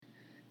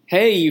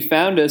Hey, you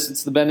found us.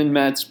 It's the Ben and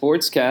Matt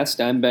Sportscast.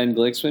 I'm Ben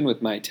Glicksman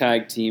with my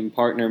tag team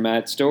partner,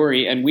 Matt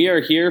Story, and we are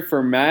here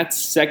for Matt's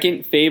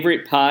second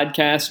favorite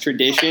podcast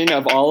tradition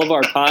of all of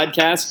our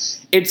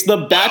podcasts. It's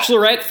the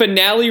Bachelorette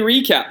finale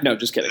recap. No,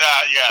 just kidding.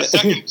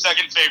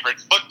 Second favorite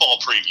football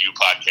preview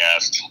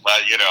podcast.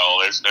 But,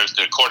 there's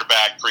the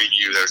quarterback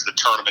preview, there's the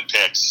tournament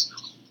picks.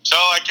 So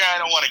I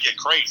kind of want to get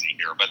crazy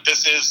here, but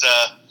this is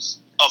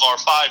of our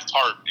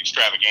 5-part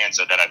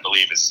extravaganza that I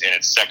believe is in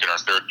its second or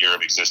third year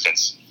of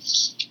existence.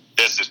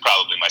 This is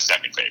probably my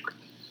second favorite.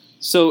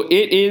 So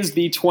it is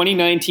the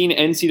 2019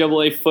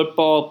 NCAA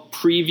football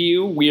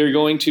preview. We are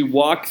going to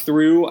walk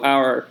through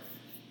our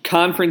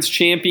conference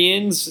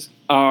champions,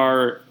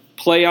 our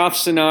playoff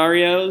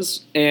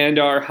scenarios, and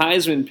our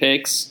Heisman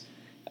picks.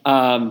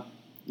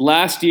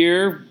 Last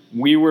year,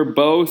 we were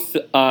both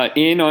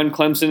in on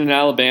Clemson and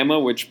Alabama,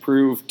 which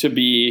proved to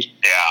be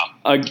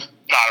not a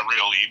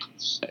real leap.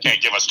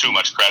 Can't give us too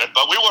much credit,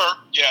 but we were,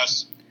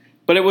 yes.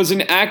 But it was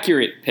an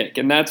accurate pick,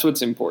 and that's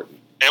what's important.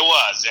 It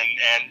was, and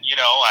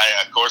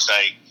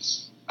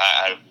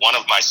I one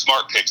of my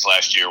smart picks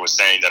last year was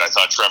saying that I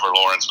thought Trevor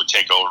Lawrence would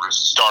take over as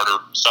a starter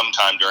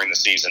sometime during the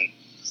season,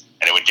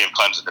 and it would give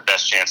Clemson the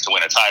best chance to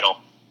win a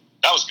title.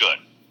 That was good.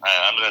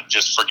 I'm going to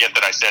just forget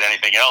that I said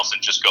anything else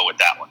and just go with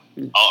that one.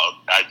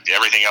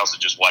 Everything else is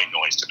just white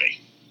noise to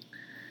me.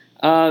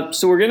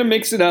 So we're going to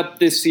mix it up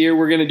this year.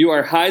 We're going to do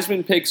our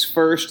Heisman picks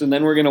first, and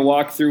then we're going to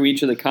walk through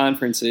each of the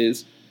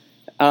conferences.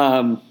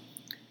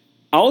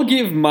 I'll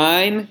give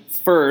mine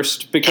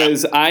first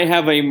because I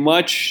have a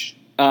much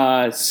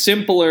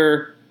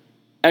simpler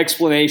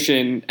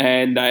explanation,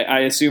 and I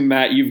assume,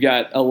 Matt, you've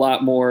got a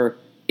lot more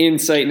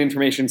insight and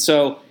information.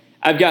 So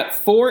I've got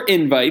 4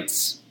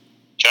 invites,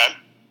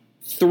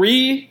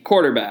 3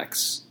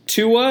 quarterbacks,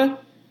 Tua,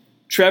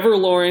 Trevor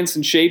Lawrence,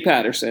 and Shea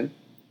Patterson.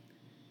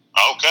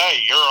 Okay,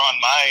 you're on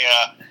my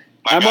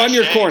I'm on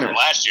your corner.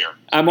 Last year.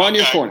 I'm on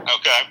your corner.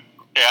 Okay,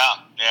 yeah.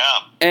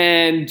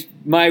 And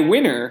my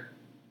winner,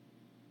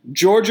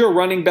 Georgia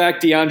running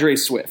back DeAndre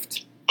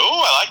Swift. Ooh,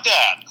 I like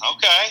that.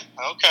 Okay.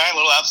 A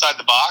little outside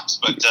the box,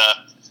 but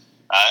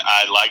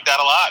I like that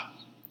a lot.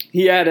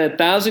 He had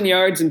 1,000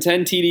 yards and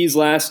 10 TDs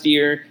last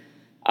year.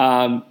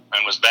 And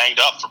was banged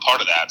up for part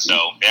of that.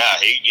 So, yeah,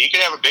 he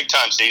could have a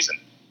big-time season.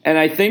 And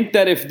I think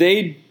that if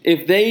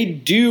they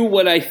do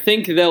what I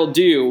think they'll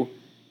do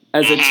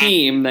as a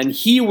team, then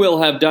he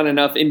will have done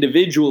enough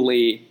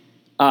individually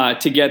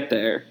to get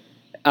there.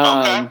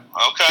 Okay.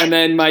 And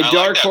then my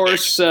dark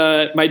horse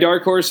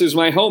is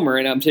my homer,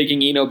 and I'm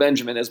taking Eno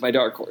Benjamin as my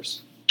dark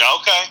horse.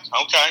 Okay.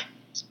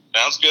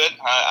 Sounds good.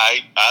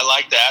 I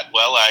like that.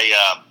 Well,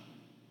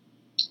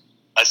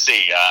 let's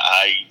see.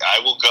 I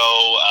will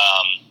go.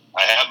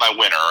 I have my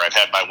winner. I've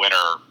had my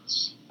winner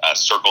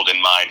circled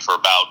in mind for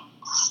about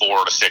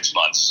 4 to 6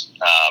 months.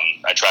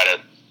 I try to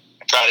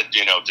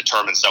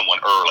determine someone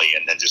early,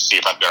 and then just see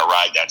if I'm going to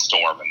ride that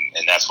storm,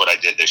 and that's what I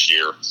did this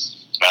year.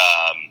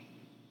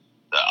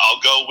 I'll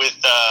go with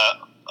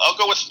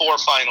 4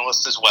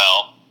 finalists as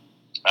well.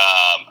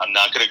 I'm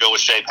not going to go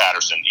with Shea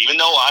Patterson, even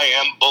though I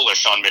am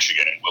bullish on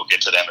Michigan, and we'll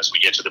get to them as we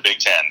get to the Big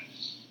Ten.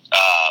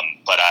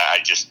 But I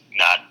just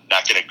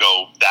not going to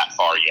go that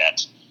far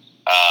yet.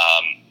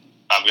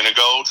 I'm going to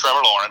go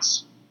Trevor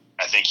Lawrence.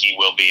 I think he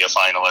will be a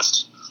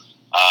finalist.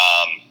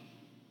 I'm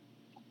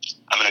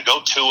going to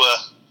go Tua,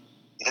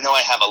 even though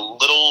I have a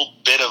little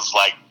bit of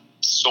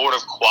sort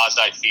of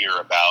quasi fear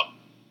about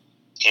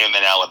him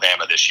in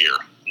Alabama this year.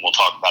 We'll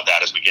talk about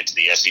that as we get to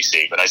the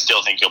SEC, but I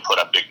still think he'll put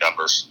up big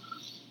numbers.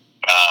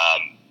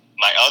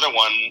 My other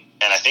one,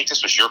 and I think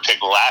this was your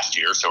pick last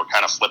year, so we're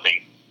kind of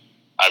flipping.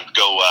 I'd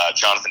go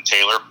Jonathan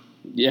Taylor.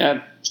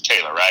 Yeah.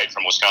 Taylor, right,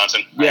 from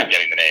Wisconsin? Yeah. I'm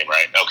getting the name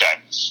right.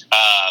 Okay.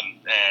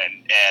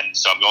 And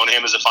so I'm going to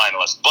him as a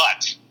finalist.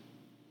 But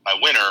my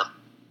winner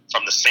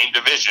from the same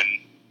division,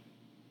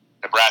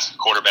 Nebraska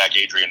quarterback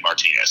Adrian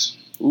Martinez.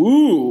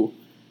 Ooh.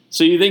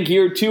 So you think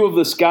you're 2 of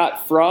the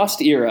Scott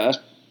Frost era?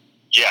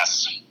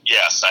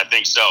 Yes, I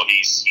think so.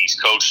 He's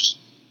coached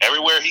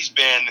everywhere he's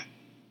been.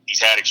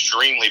 He's had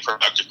extremely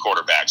productive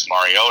quarterbacks.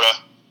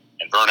 Mariota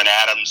and Vernon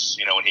Adams,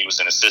 when he was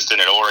an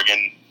assistant at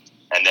Oregon,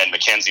 and then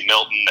Mackenzie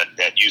Milton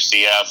at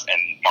UCF,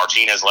 and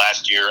Martinez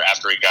last year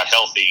after he got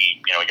healthy.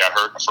 He got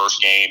hurt in the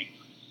first game,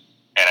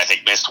 and I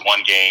think missed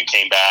 1 game,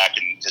 came back,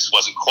 and just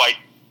wasn't quite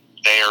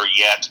there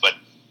yet. But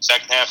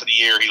second half of the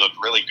year, he looked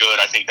really good.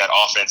 I think that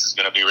offense is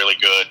going to be really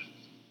good.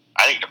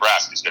 I think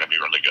Nebraska is going to be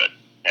really good,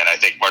 and I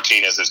think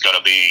Martinez is going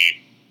to be a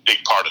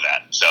big part of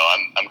that. So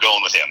I'm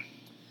going with him.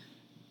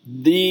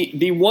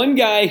 The one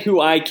guy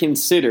who I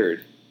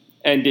considered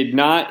and did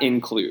not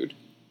include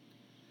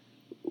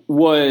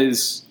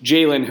was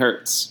Jalen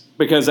Hurts,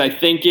 because I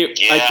think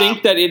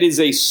that it is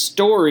a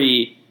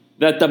story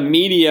that the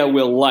media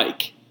will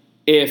like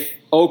if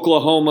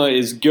Oklahoma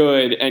is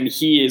good and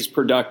he is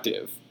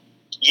productive.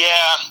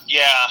 Yeah.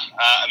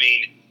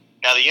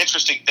 Now the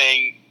interesting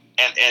thing,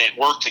 and it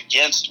worked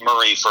against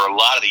Murray for a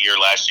lot of the year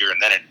last year,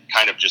 and then it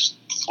kind of just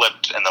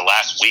flipped in the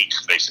last week,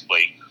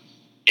 basically,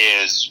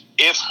 is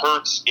if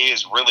Hurts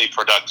is really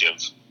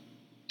productive,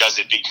 does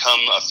it become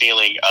a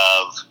feeling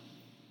of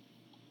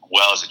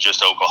well, is it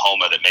just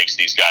Oklahoma that makes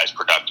these guys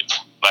productive?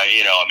 But,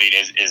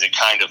 is it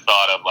kind of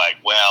thought of like,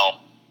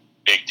 well,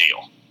 big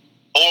deal?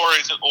 Or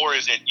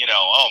is it,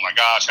 oh my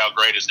gosh, how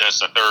great is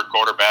this? A third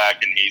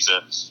quarterback and he's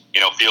a,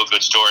 feel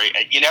good story.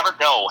 You never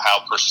know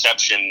how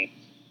perception,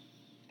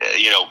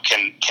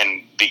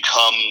 can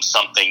become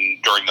something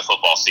during the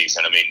football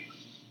season. I mean,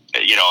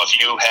 if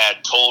you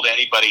had told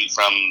anybody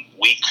from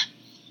week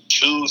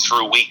 2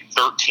 through week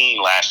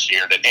 13 last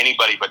year that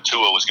anybody but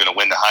Tua was going to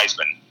win the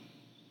Heisman,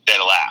 they'd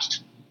have laughed.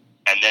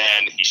 And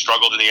then he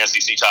struggled in the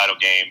SEC title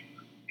game.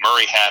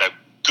 Murray had a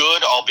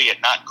good,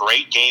 albeit not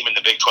great, game in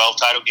the Big 12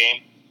 title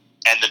game,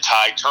 and the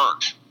tide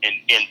turned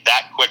in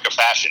that quick a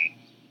fashion.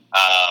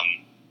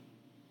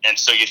 And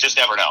so you just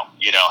never know,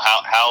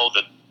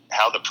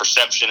 how the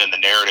perception and the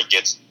narrative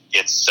gets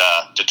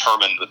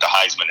determined with the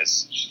Heisman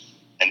is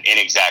an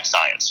inexact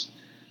science.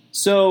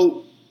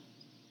 So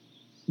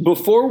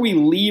before we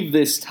leave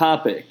this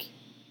topic,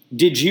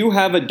 did you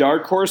have a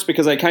dark horse?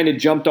 Because I kind of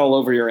jumped all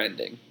over your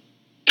ending.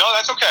 No,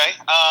 that's okay.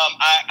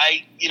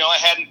 I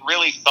hadn't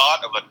really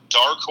thought of a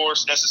dark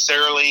horse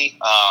necessarily,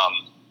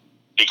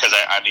 because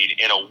I mean,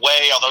 in a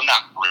way, although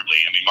not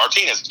really. I mean,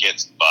 Martinez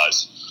gets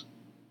buzz.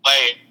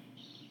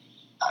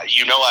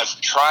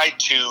 I've tried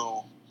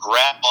to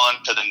grab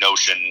onto the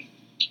notion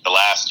the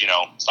last,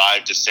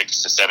 5 to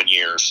 6 to 7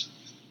 years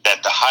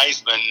that the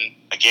Heisman,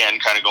 again,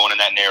 kind of going in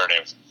that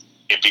narrative,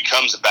 it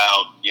becomes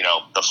about,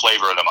 the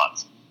flavor of the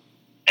month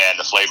and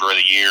the flavor of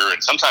the year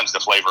and sometimes the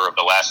flavor of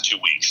the last 2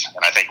 weeks.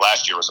 And I think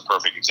last year was a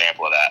perfect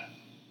example of that.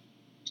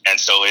 And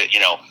so,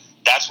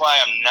 that's why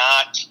I'm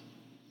not,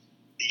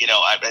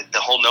 the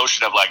whole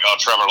notion of like, oh,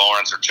 Trevor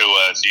Lawrence or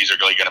Tua, these are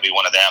really going to be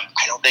one of them.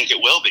 I don't think it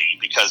will be,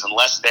 because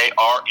unless they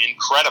are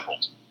incredible,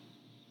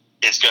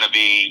 it's going to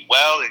be,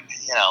 well,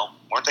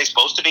 weren't they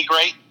supposed to be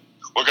great?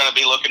 We're going to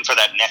be looking for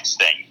that next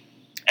thing.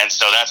 And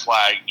so that's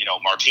why,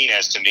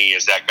 Martinez to me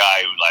is that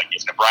guy who, like,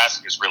 if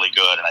Nebraska is really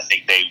good, and I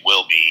think they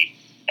will be,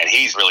 and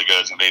he's really good,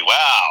 it's going to be,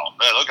 wow,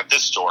 look at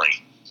this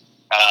story.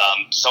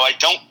 So I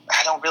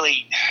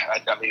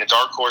mean, the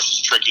dark horse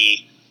is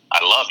tricky.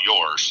 I love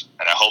yours,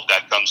 and I hope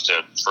that comes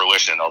to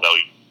fruition, although,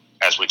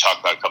 as we talked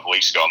about a couple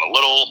weeks ago, I'm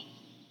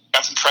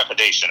got some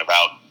trepidation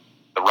about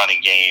the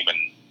running game and,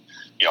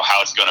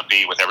 how it's going to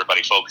be with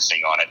everybody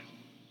focusing on it.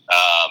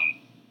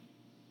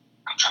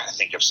 I'm trying to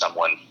think of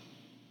someone.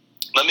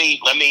 Let me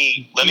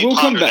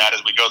ponder that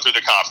as we go through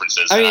the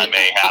conferences, and I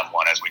may have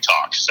one as we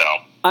talk. So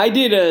I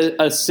did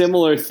a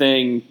similar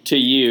thing to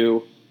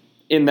you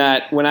in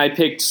that when I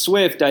picked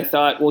Swift, I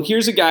thought, well,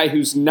 here's a guy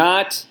who's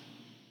not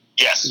 –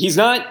 he's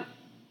not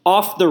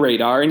off the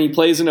radar, and he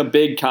plays in a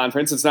big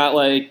conference. It's not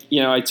like,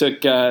 I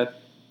took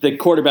the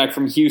quarterback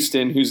from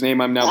Houston, whose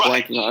name I'm now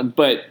blanking on.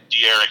 But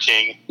De'Ara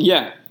King.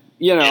 Yeah.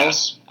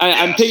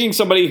 I'm picking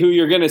somebody who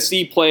you're going to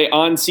see play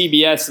on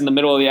CBS in the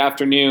middle of the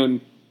afternoon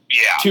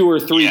 2 or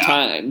 3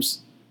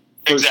 times.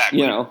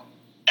 Exactly. And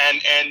I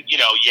mean,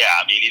 you're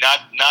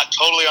not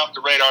totally off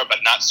the radar, but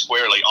not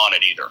squarely on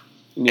it either.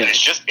 Yeah. And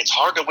it's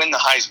hard to win the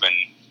Heisman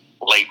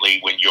lately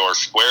when you're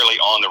squarely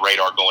on the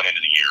radar going into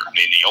the year. I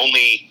mean, the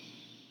only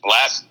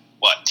last,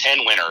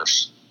 10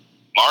 winners,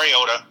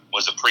 Mariota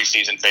was a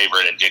preseason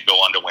favorite and did go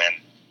on to win.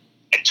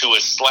 And to a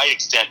slight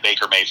extent,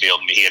 Baker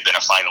Mayfield, he had been a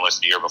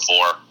finalist the year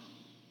before.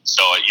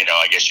 So,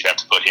 I guess you'd have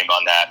to put him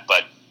on that.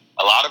 But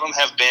a lot of them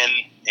have been,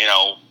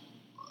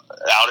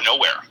 out of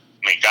nowhere.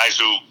 I mean, guys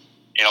who,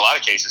 in a lot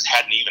of cases,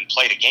 hadn't even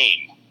played a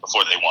game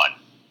before they won.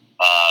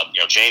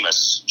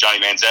 Jameis, Johnny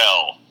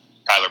Manziel,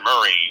 Kyler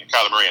Murray.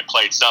 Kyler Murray had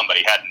played some, but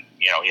he hadn't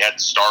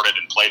started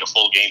and played a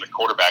full game at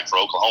quarterback for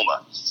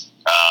Oklahoma.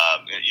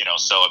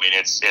 So, I mean,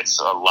 it's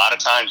a lot of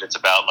times it's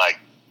about, like,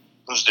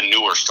 who's the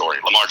newer story.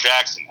 Lamar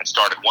Jackson had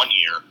started 1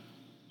 year,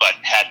 but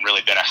hadn't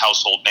really been a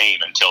household name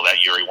until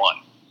that year he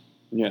won.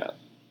 Yeah.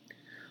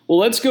 Well,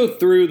 let's go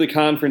through the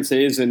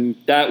conferences, and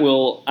that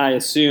will, I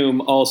assume,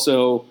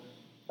 also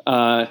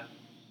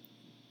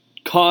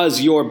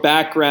cause your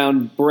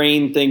background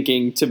brain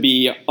thinking to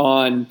be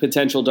on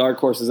potential dark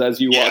horses as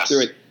you walk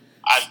through it.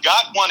 I've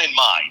got one in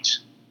mind,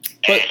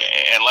 and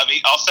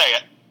I'll say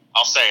it.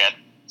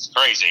 It's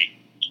crazy.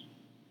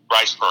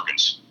 Bryce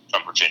Perkins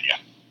from Virginia.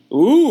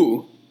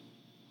 Ooh.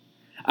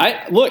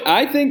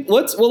 I think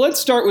let's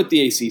start with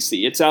the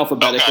ACC. It's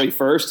alphabetically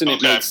first, and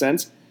it makes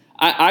sense.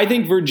 I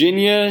think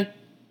Virginia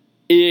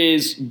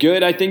is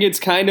good. I think it's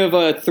kind of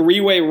a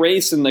 3-way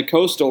race in the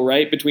Coastal,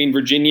 right, between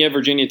Virginia,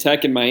 Virginia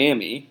Tech, and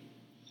Miami.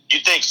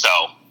 You'd think so.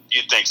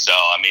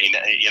 I mean,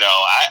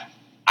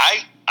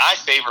 I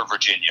favor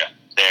Virginia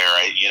there.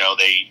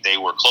 They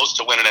were close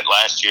to winning it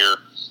last year,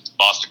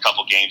 lost a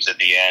couple games at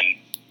the end.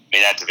 I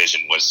mean, that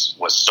division was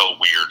so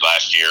weird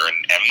last year, and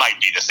might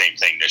be the same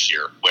thing this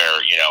year,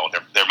 where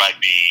there might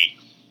be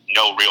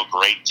no real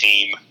great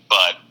team,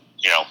 but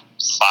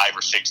 5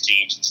 or 6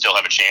 teams and still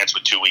have a chance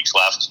with 2 weeks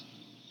left.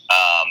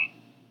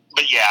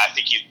 But yeah, I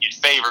think you'd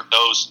favor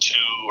those 2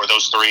 or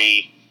those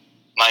 3.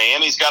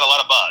 Miami's got a lot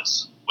of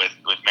buzz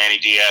with Manny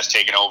Diaz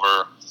taking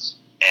over,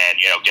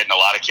 and getting a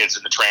lot of kids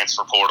in the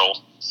transfer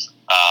portal.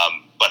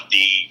 But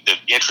the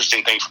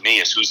interesting thing for me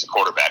is who's the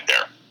quarterback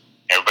there.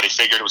 Everybody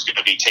figured it was going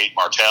to be Tate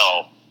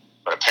Martell,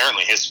 but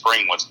apparently his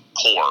spring was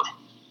poor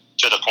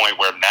to the point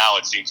where now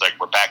it seems like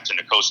we're back to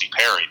N'Kosi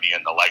Perry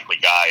being the likely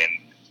guy,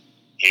 and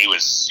he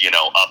was,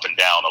 up and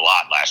down a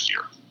lot last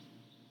year.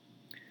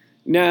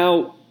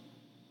 Now,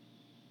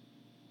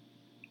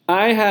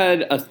 I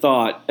had a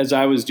thought as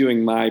I was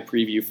doing my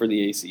preview for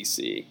the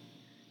ACC,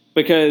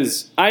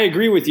 because I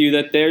agree with you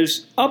that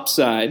there's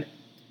upside,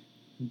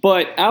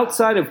 but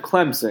outside of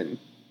Clemson,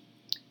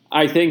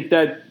 I think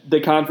that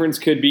the conference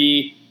could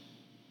be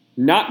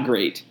not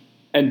great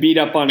and beat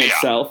up on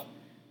itself.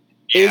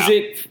 Yeah.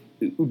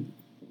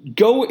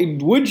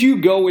 Would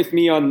you go with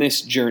me on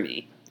this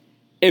journey?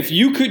 If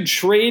you could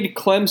trade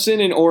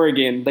Clemson and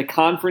Oregon, the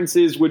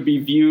conferences would be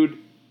viewed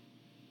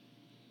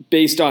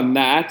based on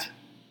that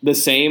the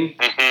same?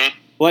 Mm-hmm.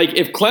 Like,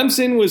 if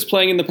Clemson was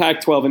playing in the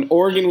Pac-12 and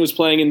Oregon was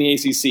playing in the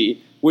ACC,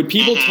 would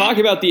people talk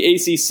about the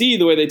ACC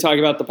the way they talk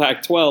about the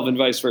Pac-12 and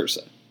vice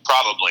versa?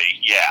 Probably,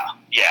 yeah.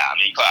 I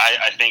mean,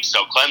 I think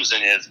so.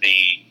 Clemson is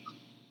the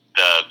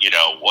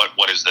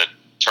what is the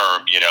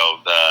term?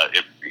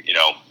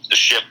 The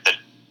ship that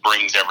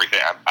brings everything.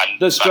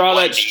 The straw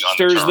that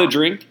stirs the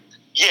drink?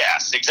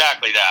 Yes,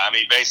 exactly that. I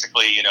mean,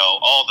 basically,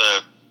 all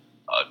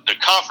the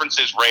conference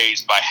is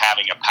raised by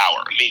having a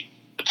power. I mean,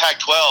 the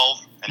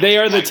Pac-12. They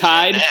are the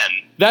tide.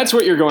 That's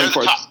what you're going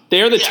for.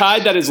 They are the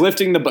tide that is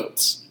lifting the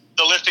boats.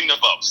 Lifting the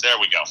boats. There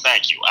we go.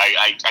 Thank you.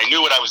 I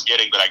knew what I was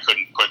getting, but I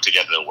couldn't put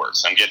together the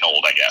words. I'm getting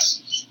old, I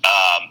guess.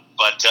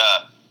 But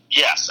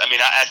yes, I mean,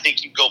 I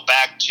think you go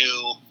back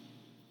to,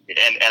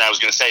 and I was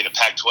going to say the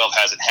Pac-12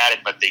 hasn't had it,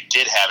 but they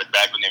did have it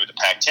back when they were the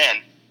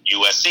Pac-10,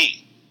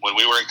 USC. When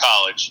we were in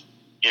college,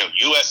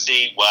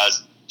 USC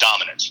was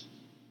dominant.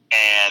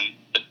 And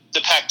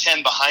the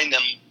Pac-10 behind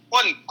them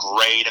wasn't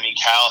great. I mean,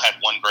 Cal had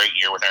one great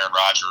year with Aaron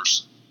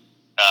Rodgers.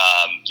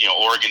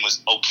 Oregon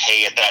was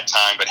okay at that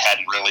time, but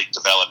hadn't really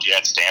developed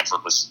yet.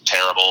 Stanford was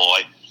terrible.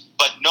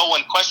 But no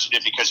one questioned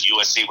it because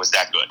USC was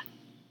that good.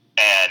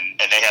 And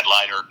they had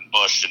Leinart and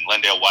Bush and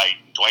Lendale White,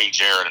 and Dwayne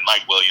Jarrett and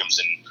Mike Williams.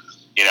 And,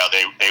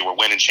 they were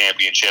winning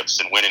championships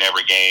and winning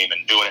every game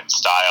and doing it in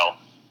style.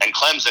 And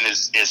Clemson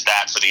is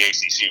that for the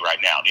ACC right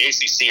now. The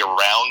ACC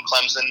around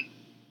Clemson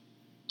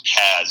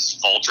has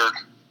faltered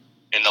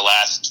in the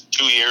last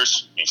 2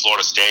 years. I mean,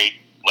 Florida State,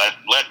 led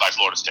by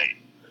Florida State,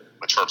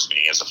 which hurts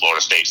me as a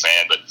Florida State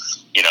fan, but,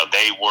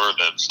 they were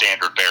the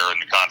standard bearer in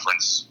the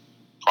conference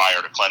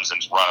prior to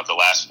Clemson's run of the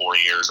last 4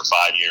 years or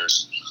 5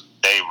 years.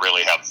 They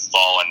really have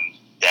fallen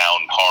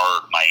down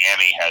hard.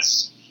 Miami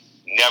has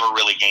never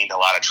really gained a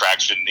lot of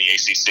traction in the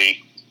ACC.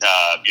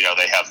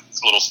 They have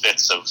little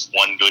fits of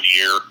one good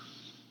year.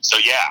 So,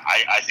 yeah,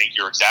 I think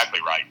you're exactly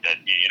right that,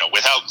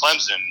 without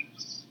Clemson,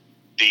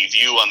 the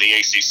view on the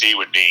ACC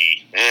would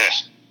be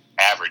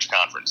average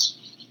conference.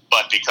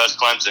 But because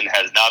Clemson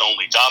has not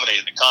only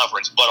dominated the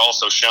conference, but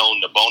also shown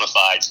the bona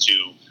fides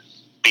to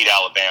beat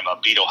Alabama,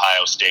 beat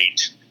Ohio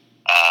State,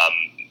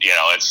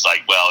 it's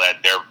like, well,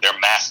 that they're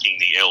masking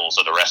the ills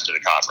of the rest of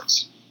the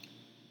conference.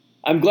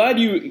 I'm glad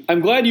you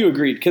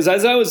agreed, because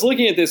as I was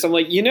looking at this, I'm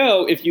like,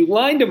 if you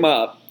lined them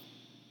up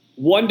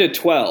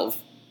 1-12,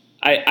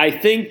 I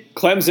think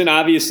Clemson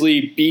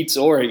obviously beats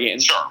Oregon.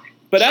 Sure.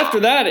 But after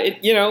that,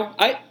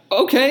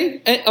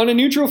 on a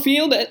neutral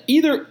field,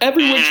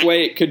 every which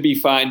way it could be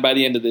fine by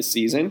the end of this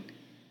season.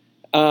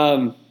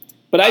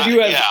 But I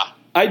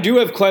do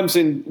have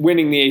Clemson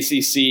winning the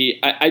ACC.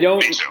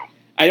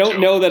 I don't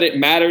know that it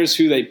matters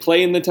who they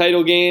play in the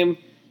title game.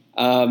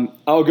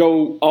 I'll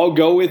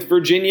go with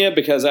Virginia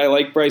because I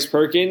like Bryce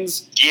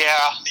Perkins. Yeah.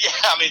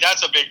 I mean,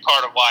 that's a big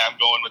part of why I'm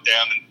going with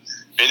them. And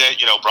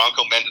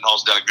Bronco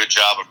Mendenhall's done a good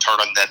job of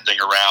turning that thing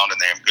around, and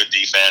they have good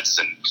defense,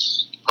 and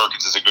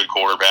Perkins is a good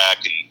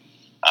quarterback, and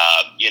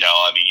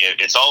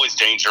it's always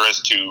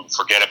dangerous to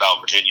forget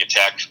about Virginia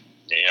Tech.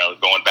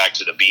 Going back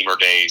to the Beamer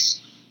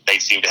days, they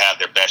seemed to have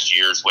their best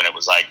years when it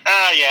was like,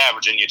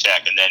 Virginia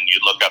Tech, and then you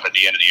look up at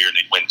the end of the year and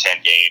they'd win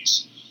 10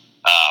 games.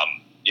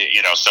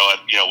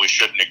 We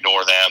shouldn't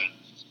ignore them.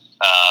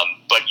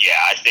 But yeah,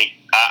 I think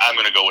I'm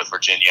going to go with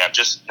Virginia. I'm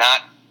just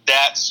not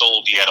that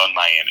sold yet on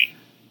Miami.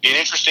 It's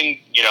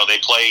interesting, they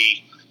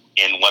play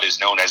in what is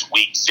known as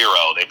week 0.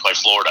 They play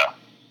Florida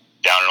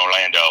down in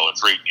Orlando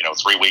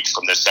 3 weeks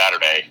from this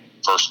Saturday,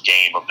 first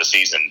game of the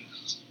season.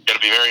 Going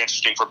to be very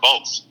interesting for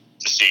both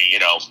to see,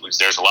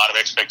 there's a lot of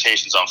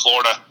expectations on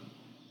Florida.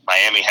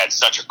 Miami had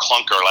such a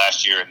clunker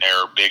last year in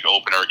their big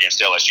opener against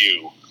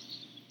LSU.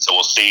 So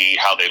we'll see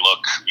how they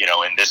look,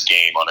 in this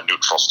game on a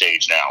neutral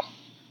stage now.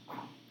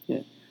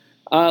 Yeah.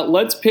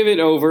 Let's pivot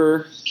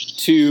over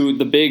to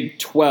the Big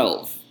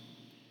 12.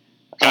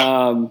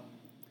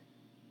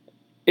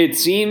 It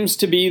seems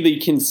to be the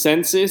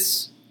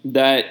consensus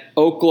that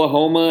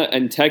Oklahoma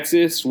and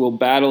Texas will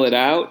battle it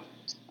out.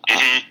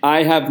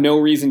 I have no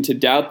reason to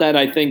doubt that.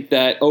 I think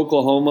that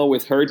Oklahoma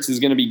with Hurts is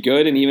going to be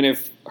good, and even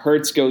if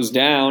Hurts goes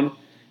down,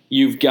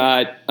 you've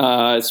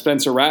got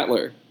Spencer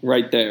Rattler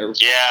right there.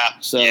 Yeah.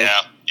 So.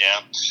 Yeah.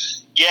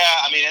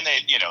 I mean, and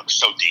they're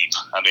so deep.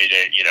 I mean,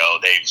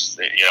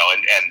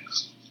 and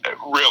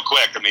real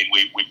quick, I mean,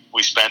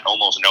 we spent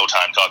almost no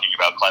time talking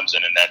about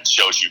Clemson, and that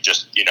shows you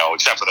just,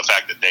 except for the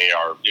fact that they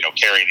are,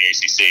 carrying the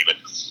ACC, but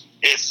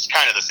it's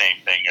kind of the same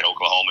thing at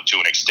Oklahoma to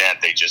an extent.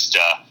 They just,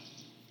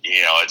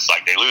 it's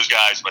like they lose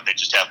guys, but they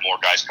just have more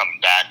guys coming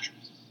back.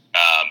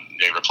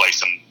 They replace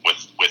them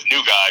with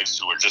new guys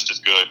who are just as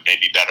good,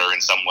 maybe better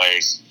in some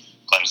ways.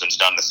 Clemson's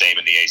done the same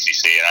in the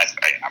ACC, and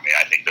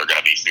I think they're going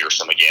to be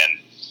fearsome again.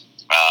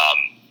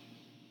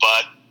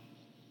 But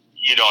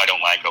I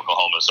don't like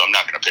Oklahoma, so I'm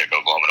not going to pick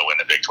Oklahoma to win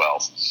the Big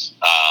 12.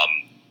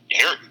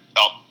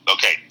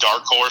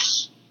 Dark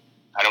horse.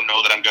 I don't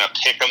know that I'm going to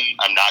pick them.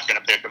 I'm not going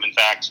to pick them, in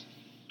fact.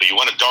 But you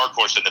want a dark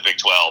horse in the Big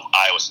 12,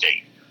 Iowa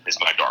State is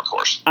my dark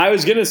horse. I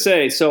was going to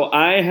say, so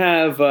I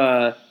have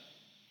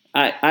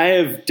I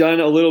have done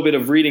a little bit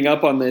of reading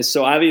up on this.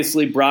 So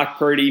obviously Brock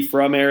Purdy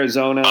from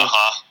Arizona.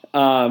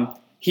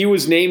 He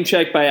was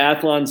name-checked by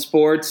Athlon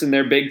Sports in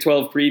their Big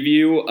 12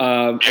 preview,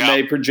 and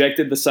they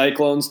projected the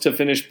Cyclones to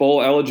finish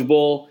bowl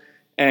eligible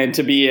and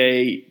to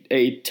be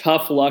a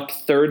tough luck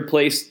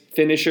third-place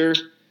finisher.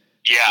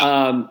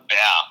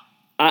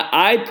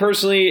 I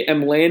personally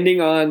am landing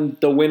on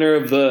the winner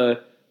of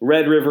the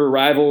Red River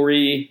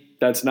rivalry.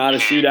 That's not a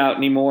shootout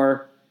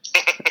anymore.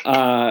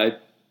 And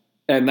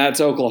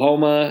that's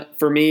Oklahoma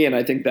for me, and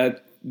I think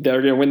that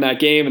they're going to win that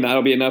game, and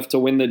that'll be enough to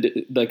win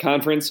the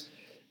conference.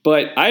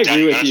 But I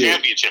agree with you.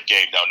 Championship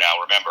game, though,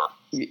 now, remember.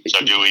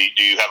 So do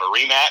you have a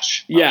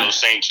rematch of those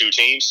same two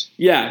teams?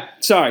 Yeah,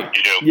 sorry.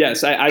 You do?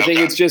 Yes, I think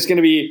it's just going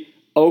to be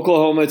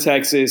Oklahoma,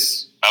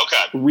 Texas,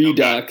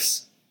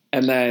 Redux,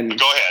 and then...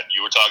 Go ahead.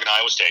 You were talking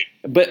Iowa State.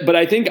 But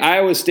I think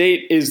Iowa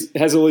State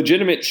has a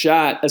legitimate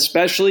shot,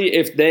 especially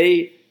if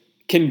they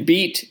can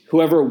beat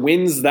whoever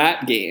wins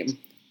that game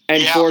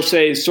and force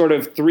a sort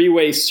of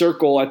three-way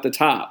circle at the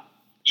top.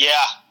 Yeah.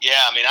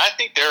 I mean, I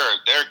think they're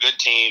a good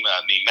team.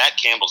 I mean, Matt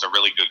Campbell's a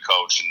really good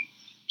coach, and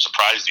I'm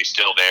surprised he's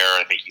still there.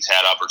 I think he's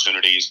had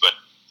opportunities, but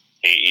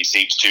he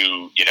seems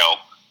to,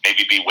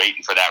 maybe be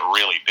waiting for that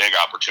really big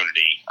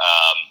opportunity.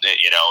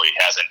 He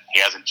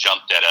hasn't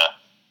jumped at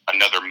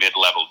another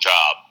mid-level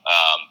job,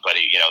 but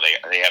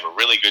they have a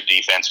really good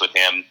defense with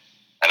him,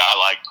 and I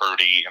like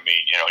Purdy. I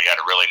mean, he had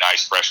a really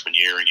nice freshman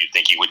year, and you'd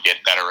think he would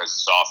get better as a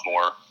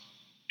sophomore,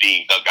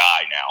 being the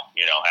guy now.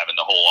 Having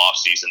the whole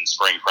offseason,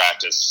 spring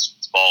practice,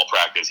 fall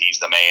practice, he's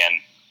the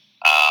man.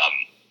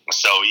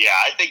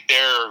 I think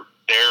they're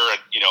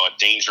a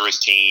dangerous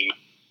team.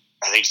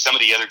 I think some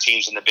of the other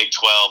teams in the Big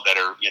 12 that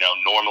are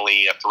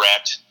normally a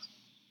threat,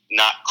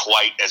 not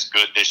quite as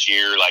good this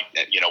year. Like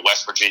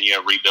West Virginia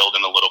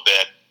rebuilding a little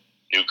bit,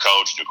 new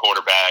coach, new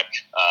quarterback.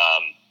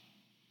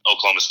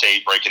 Oklahoma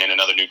State breaking in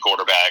another new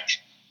quarterback,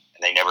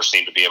 and they never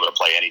seem to be able to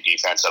play any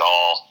defense at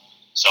all.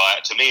 So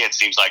to me, it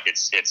seems like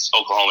it's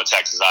Oklahoma,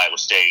 Texas, Iowa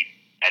State,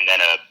 and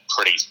then a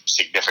pretty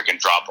significant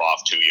drop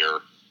off to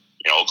your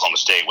Oklahoma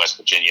State, West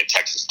Virginia,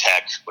 Texas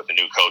Tech with the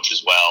new coach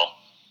as well.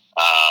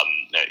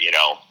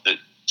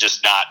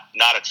 Just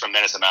not a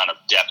tremendous amount of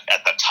depth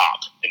at the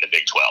top in the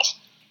Big 12.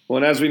 Well,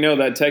 and as we know,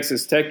 that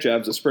Texas Tech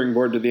job's a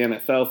springboard to the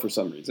NFL for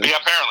some reason. Yeah,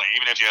 apparently,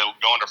 even if you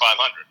go under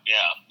 500.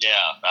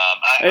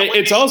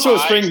 It's also a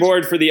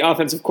springboard for the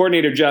offensive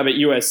coordinator job at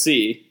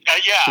USC.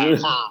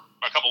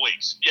 For a couple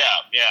weeks.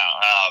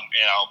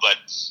 But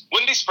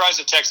wouldn't be surprised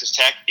if Texas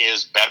Tech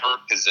is better,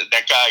 because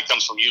that guy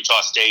comes from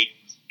Utah State,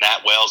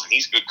 Matt Wells, and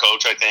he's a good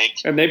coach, I think.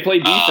 And they play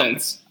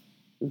defense.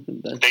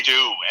 They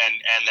do,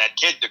 and that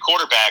kid, the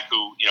quarterback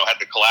who had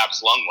the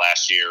collapsed lung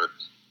last year.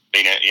 I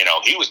mean,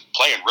 he was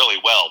playing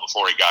really well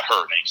before he got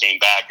hurt, and he came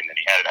back, and then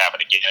he had it happen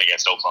again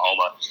against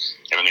Oklahoma.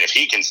 I mean, if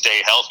he can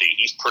stay healthy,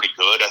 he's pretty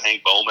good. I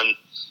think Bowman.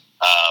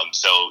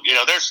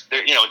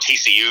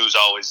 TCU's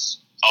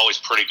always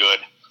pretty good.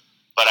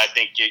 But I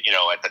think,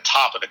 at the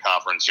top of the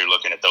conference, you're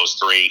looking at those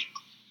three.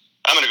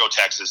 I'm going to go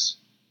Texas.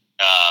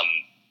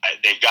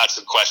 They've got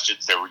some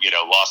questions. They were,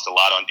 lost a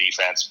lot on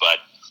defense, but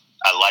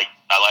I like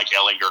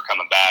Ellinger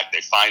coming back.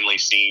 They finally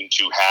seem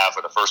to have,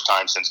 for the first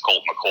time since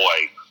Colt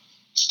McCoy,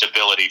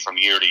 stability from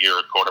year to year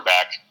at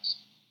quarterback.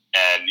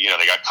 And,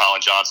 they got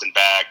Colin Johnson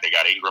back. They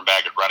got Ingram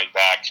back at running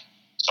back.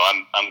 So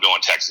I'm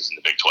going Texas in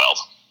the Big 12.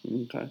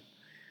 Okay.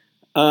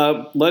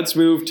 Let's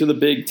move to the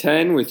Big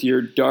 10 with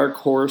your dark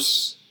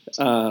horse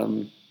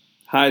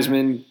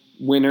Heisman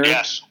winner.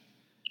 Yes.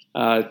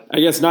 I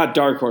guess not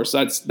dark horse.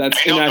 That's dark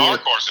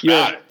horse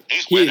about it.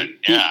 He's winning.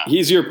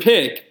 He's your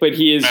pick, but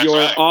he is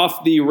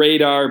off the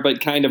radar, but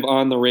kind of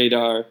on the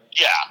radar.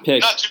 Yeah,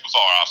 pick. Not too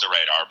far off the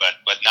radar,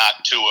 but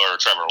not Tua or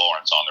Trevor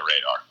Lawrence on the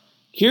radar.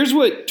 Here's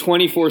what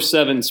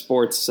 24/7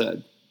 Sports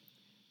said: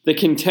 the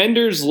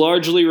contenders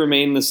largely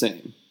remain the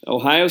same: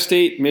 Ohio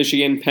State,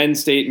 Michigan, Penn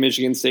State,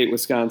 Michigan State,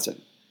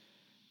 Wisconsin.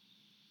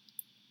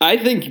 I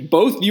think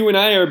both you and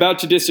I are about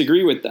to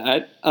disagree with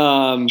that.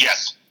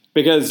 Yes.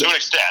 Because to an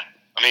extent.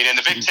 I mean, in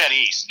the Big 10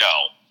 East, no.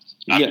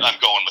 I'm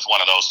going with one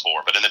of those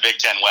four. But in the Big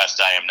 10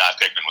 West, I am not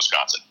picking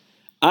Wisconsin.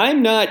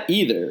 I'm not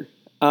either.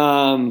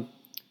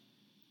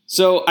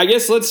 So I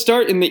guess let's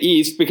start in the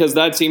East, because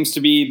that seems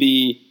to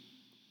be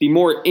the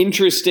more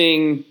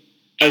interesting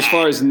as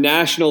far as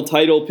national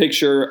title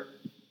picture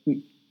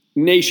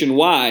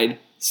nationwide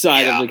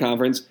side of the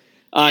conference.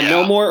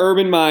 No more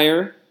Urban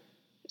Meyer.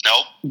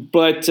 Nope.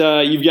 But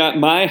you've got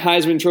my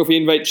Heisman Trophy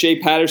invite, Shea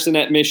Patterson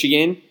at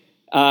Michigan.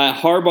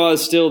 Harbaugh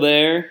is still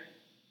there.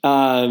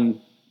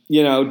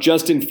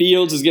 Justin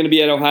Fields is going to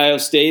be at Ohio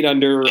State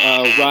under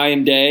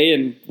Ryan Day,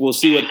 and we'll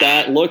see what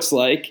that looks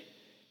like.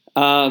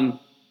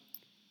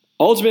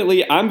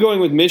 Ultimately, I'm going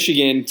with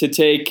Michigan to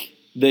take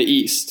the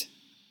East.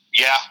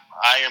 Yeah,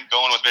 I am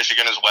going with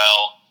Michigan as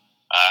well.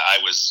 I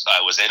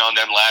was in on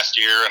them last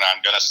year, and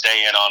I'm going to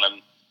stay in on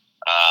them.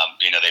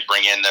 They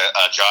bring in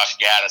Josh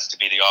Gaddis to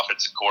be the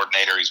offensive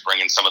coordinator. He's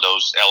bringing some of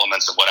those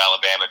elements of what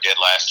Alabama did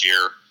last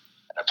year.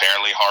 And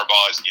apparently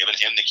Harbaugh has given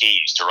him the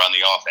keys to run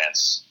the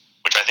offense,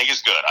 which I think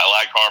is good. I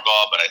like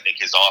Harbaugh, but I think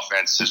his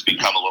offense has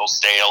become a little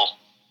stale.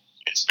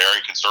 It's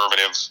very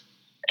conservative,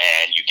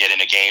 and you get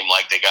in a game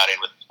like they got in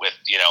with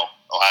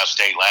Ohio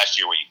State last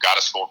year, where you've got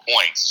to score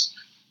points,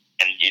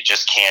 and you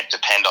just can't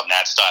depend on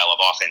that style of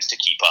offense to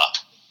keep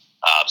up.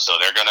 So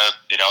they're gonna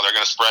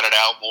spread it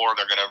out more.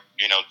 They're gonna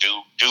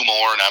do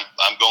more, and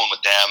I'm going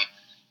with them.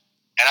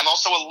 And I'm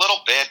also a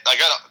little bit.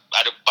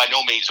 By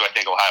no means do I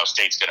think Ohio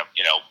State's gonna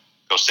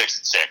go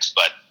 6-6,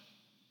 but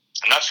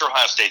I'm not sure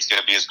Ohio State's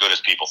gonna be as good as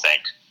people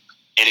think.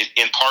 And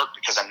in part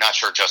because I'm not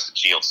sure Justin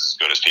Fields is as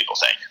good as people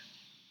think.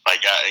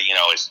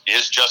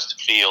 Is Justin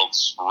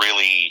Fields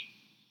really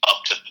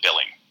up to the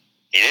billing?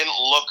 He didn't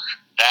look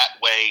that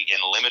way in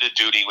limited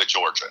duty with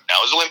Georgia. Now,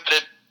 it was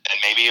limited, and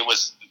maybe it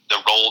was the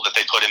role that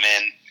they put him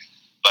in,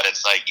 but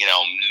it's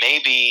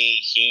maybe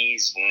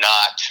he's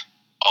not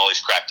all he's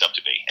cracked up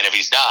to be. And if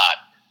he's not,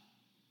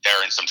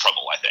 they're in some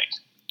trouble, I think.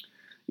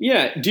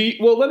 Yeah.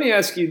 Let me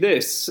ask you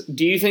this.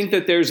 Do you think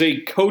that there's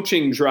a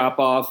coaching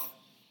drop-off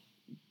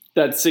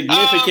that's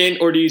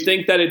significant, or do you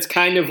think that it's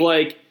kind of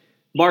like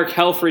Mark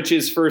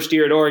Helfrich's first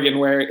year at Oregon,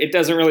 where it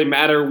doesn't really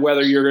matter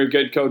whether you're a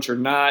good coach or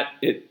not?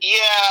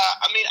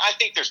 I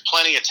think there's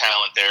plenty of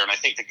talent there, and I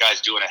think the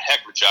guy's doing a heck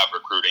of a job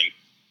recruiting.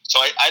 So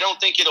I don't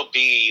think it'll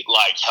be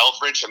like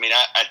Helfrich.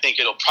 I think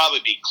it'll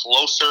probably be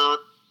closer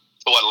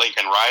to what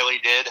Lincoln Riley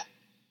did,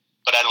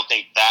 but I don't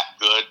think that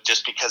good,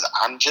 just because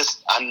I'm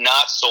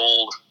not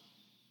sold,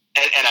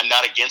 and I'm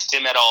not against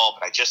him at all,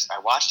 but I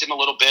watched him a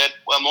little bit.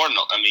 Well, more than,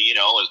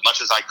 as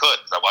much as I could,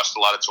 because I watched a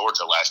lot of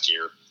Georgia last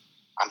year.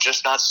 I'm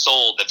just not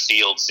sold that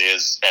Fields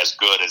is as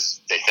good as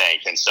they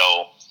think. And so,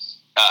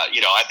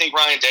 I think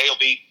Ryan Day will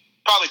be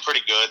probably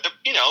pretty good.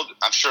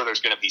 I'm sure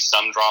there's going to be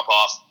some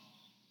drop-off.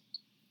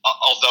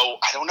 Although,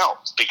 I don't know,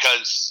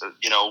 because,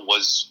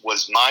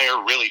 was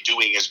Meyer really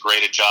doing as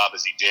great a job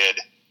as he did,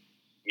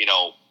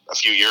 a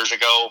few years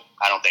ago?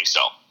 I don't think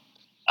so.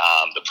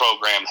 The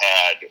program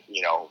had,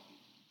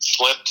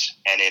 slipped,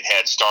 and it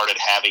had started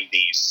having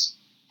these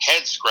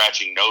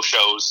head-scratching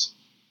no-shows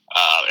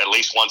at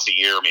least once a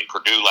year.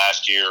 Purdue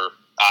last year,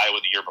 Iowa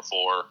the year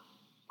before,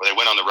 where they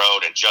went on the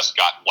road and just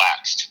got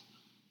waxed.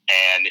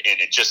 And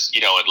it just,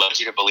 it led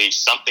you to believe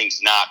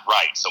something's not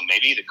right. So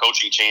maybe the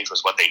coaching change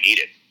was what they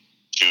needed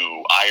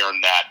to iron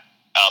that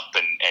up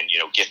and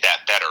get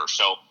that better.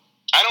 So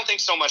I don't think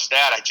so much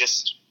that. I'm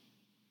just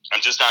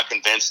not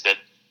convinced that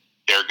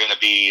they're going to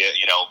be,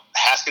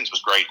 Haskins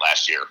was great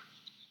last year.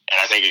 And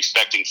I think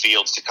expecting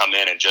Fields to come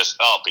in and just,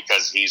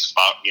 because he's,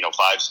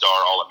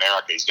 5-star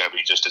All-America, he's going to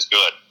be just as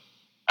good.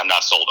 I'm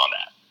not sold on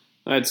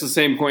that. It's the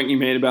same point you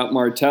made about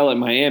Martell at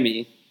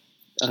Miami.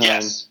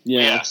 Yes.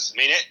 Yes.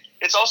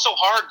 It's also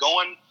hard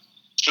going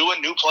to a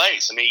new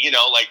place.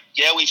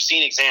 We've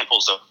seen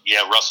examples of,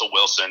 Russell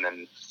Wilson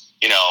and,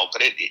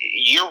 but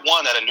year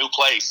one at a new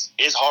place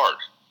is hard.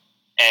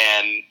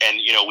 And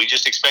we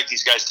just expect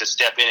these guys to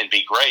step in and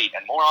be great.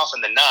 And more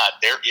often than not,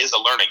 there is a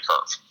learning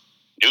curve.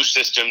 New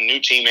system, new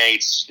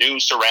teammates, new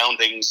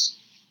surroundings.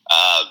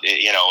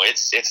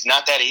 It's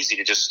not that easy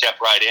to just step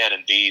right in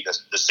and be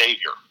the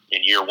savior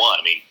in year one.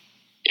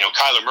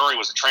 Kyler Murray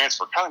was a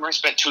transfer. Kyler Murray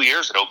spent 2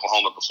 years at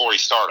Oklahoma before he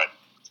started.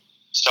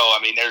 So,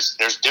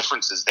 there's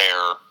differences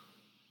there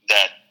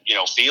that,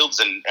 Fields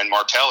and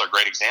Martell are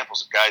great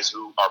examples of guys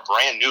who are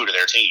brand new to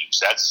their teams.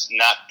 That's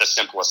not the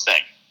simplest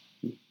thing.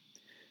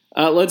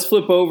 Let's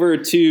flip over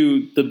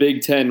to the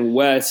Big Ten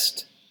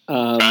West.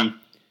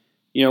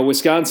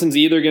 Wisconsin's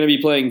either going to be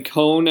playing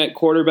Cone at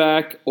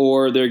quarterback,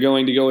 or they're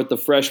going to go with the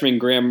freshman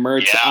Graham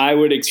Mertz. Yeah. I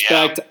would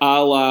expect,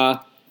 a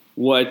la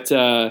what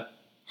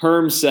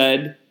Herm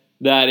said,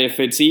 that if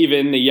it's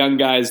even, the young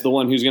guy's the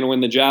one who's going to win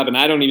the job. And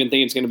I don't even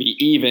think it's going to be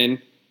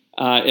even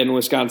in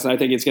Wisconsin. I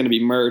think it's going to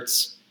be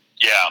Mertz.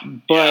 Yeah.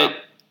 But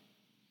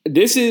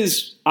this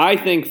is, I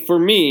think, for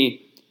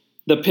me,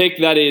 the pick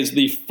that is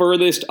the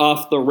furthest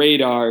off the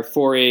radar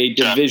for a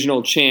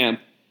divisional champ.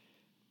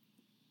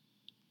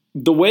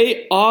 The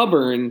way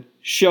Auburn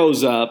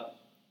shows up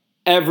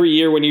every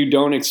year when you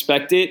don't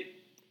expect it,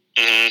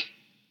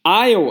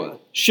 Iowa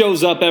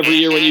shows up every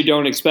year when you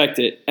don't expect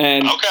it.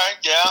 And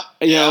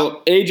AJ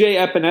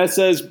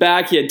Epinesa is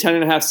back. He had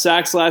 10.5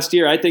 sacks last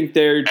year. I think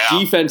their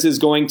defense is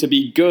going to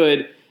be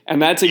good.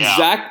 And that's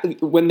exactly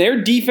when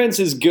their defense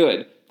is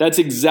good, that's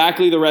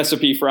exactly the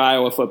recipe for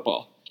Iowa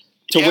football.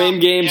 To win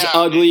games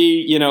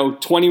ugly,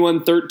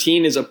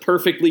 21-13 is a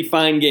perfectly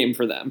fine game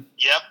for them.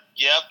 Yep.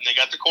 And they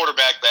got the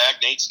quarterback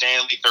back, Nate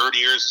Stanley, third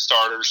year as a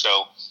starter.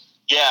 So,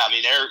 yeah, I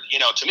mean,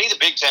 to me, the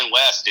Big Ten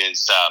West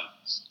is,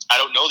 I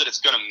don't know that it's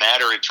going to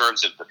matter in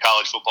terms of the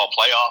college football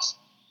playoffs,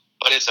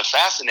 but it's a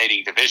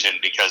fascinating division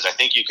because I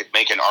think you could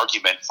make an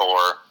argument for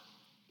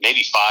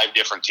maybe 5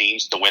 different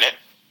teams to win it.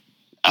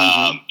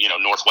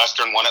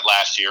 Northwestern won it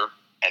last year,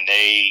 and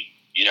they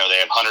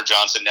have Hunter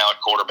Johnson now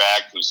at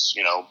quarterback, who's,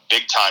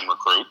 big time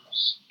recruit.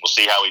 We'll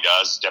see how he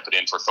does, stepping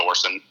in for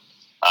Thorson.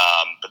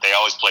 But they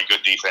always play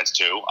good defense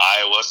too.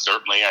 Iowa,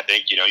 certainly, I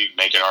think, you can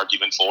make an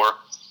argument for.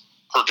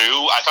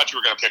 Purdue, I thought you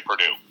were going to pick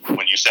Purdue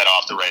when you said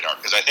off the radar,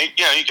 because I think,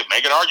 you could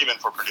make an argument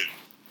for Purdue.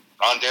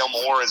 Rondale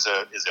Moore is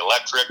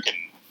electric, and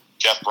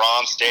Jeff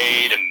Braun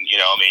stayed, and,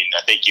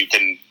 I think you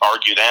can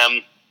argue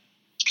them.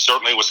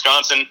 Certainly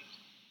Wisconsin,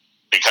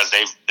 because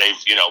they've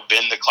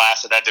been the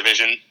class of that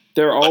division.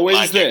 They're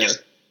always there.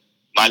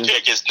 My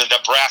pick is the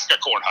Nebraska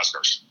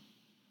Cornhuskers.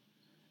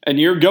 And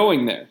you're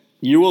going there.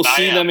 You will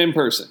see them in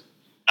person.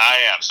 I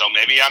am. So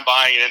maybe I'm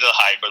buying into the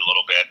hype a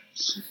little bit.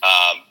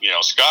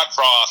 Scott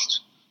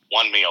Frost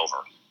won me over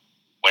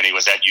when he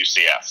was at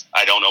UCF.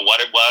 I don't know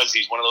what it was.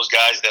 He's one of those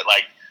guys that,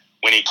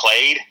 when he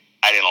played,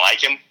 I didn't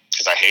like him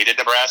because I hated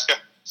Nebraska.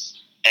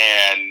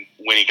 And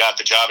when he got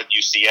the job at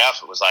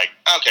UCF, it was like,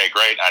 okay,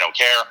 great. I don't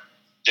care.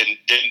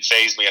 Didn't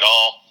faze me at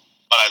all.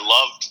 But I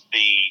loved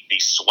the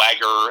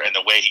swagger and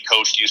the way he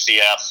coached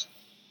UCF.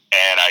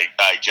 And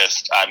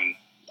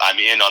I'm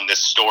in on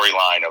this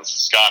storyline of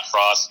Scott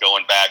Frost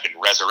going back and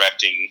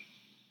resurrecting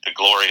the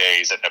glory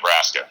days at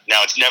Nebraska.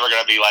 Now, it's never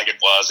going to be like it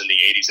was in the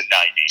 80s and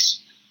 90s,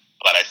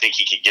 but I think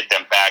he can get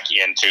them back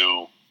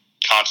into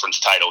conference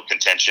title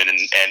contention and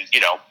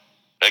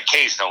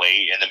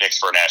occasionally in the mix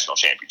for a national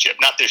championship.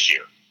 Not this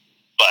year,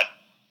 but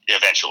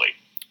eventually.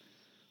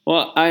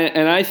 Well,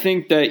 I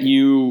think that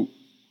you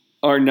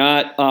are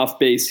not off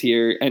base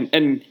here,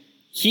 and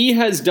he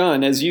has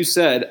done, as you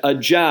said, a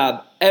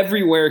job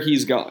everywhere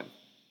he's gone.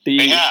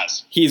 He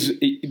has.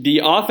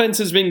 The offense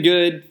has been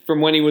good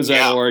from when he was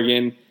at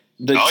Oregon.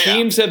 The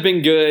teams have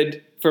been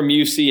good from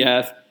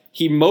UCF.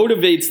 He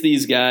motivates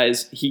these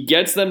guys. He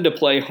gets them to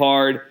play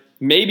hard.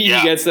 Maybe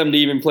he gets them to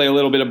even play a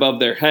little bit above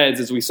their heads,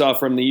 as we saw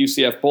from the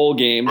UCF bowl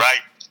game. Right.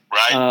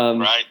 I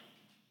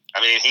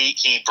mean,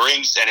 he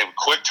brings a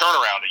quick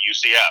turnaround at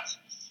UCF.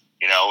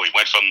 He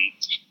went from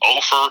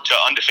 0 to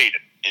undefeated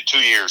in 2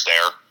 years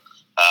there.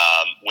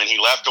 When he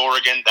left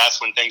Oregon,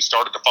 that's when things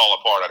started to fall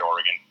apart at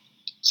Oregon.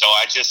 So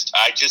I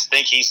just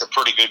think he's a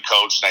pretty good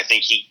coach, and I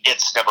think he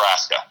gets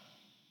Nebraska.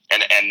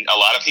 And a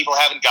lot of people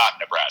haven't gotten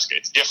Nebraska.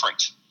 It's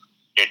different.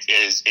 It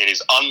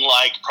is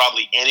unlike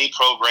probably any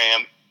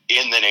program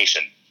in the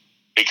nation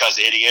because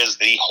it is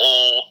the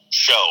whole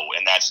show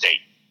in that state.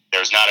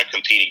 There's not a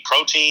competing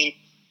pro team.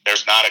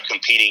 There's not a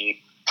competing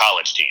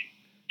college team.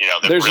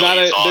 There's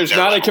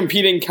not a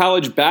competing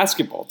college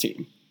basketball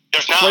team.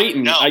 There's not.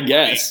 Creighton, no, I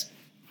guess.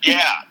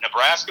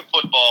 Nebraska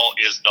football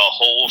is the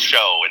whole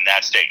show in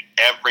that state.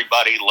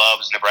 Everybody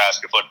loves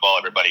Nebraska football.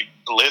 Everybody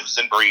lives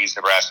and breathes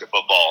Nebraska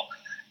football.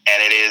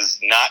 And it is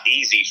not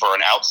easy for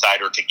an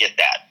outsider to get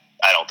that,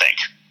 I don't think.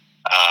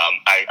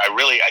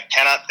 I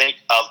cannot think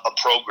of a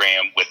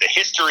program with the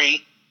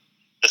history,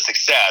 the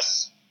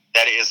success,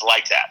 that is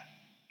like that.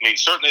 I mean,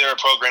 certainly there are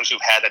programs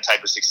who've had that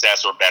type of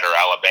success or better,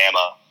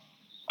 Alabama,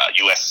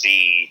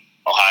 USC,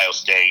 Ohio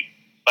State,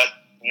 but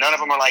none of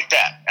them are like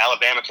that.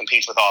 Alabama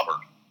competes with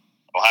Auburn.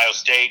 Ohio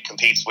State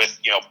competes with,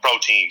 pro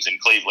teams in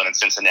Cleveland and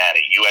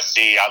Cincinnati.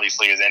 USC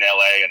obviously is in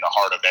LA and the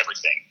heart of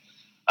everything.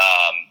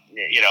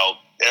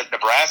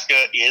 Nebraska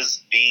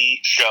is the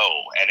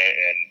show, and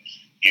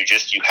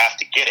you have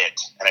to get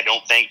it. And I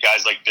don't think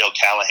guys like Bill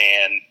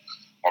Callahan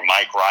or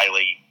Mike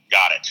Riley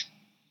got it.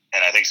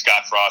 And I think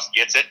Scott Frost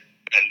gets it,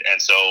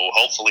 and so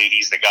hopefully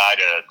he's the guy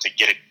to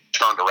get it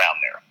turned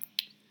around there.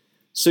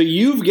 So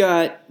you've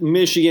got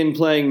Michigan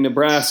playing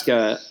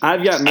Nebraska.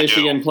 I've got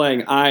Michigan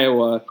playing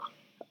Iowa.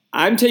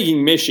 I'm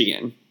taking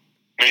Michigan.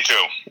 Me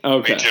too.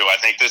 Okay. Me too. I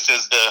think this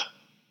is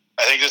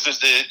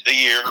the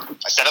year.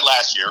 I said it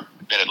last year,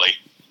 admittedly.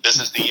 This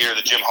is the year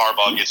that Jim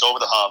Harbaugh gets over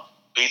the hump,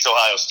 beats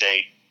Ohio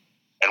State,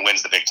 and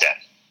wins the Big Ten.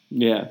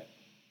 Yeah.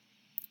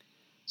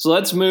 So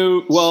let's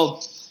move.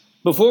 Well,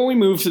 before we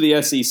move to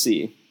the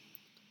SEC,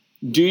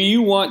 do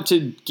you want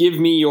to give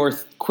me your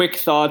quick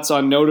thoughts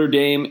on Notre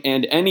Dame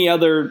and any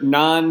other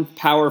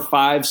non-Power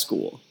 5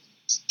 school?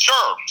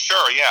 Sure,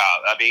 yeah.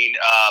 I mean,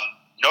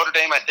 Notre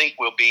Dame, I think,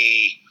 will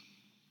be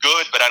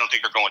good, but I don't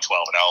think they're going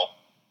 12-0.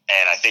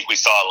 And I think we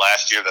saw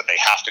last year that they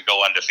have to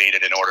go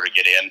undefeated in order to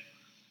get in.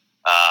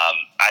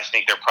 I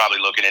think they're probably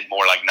looking at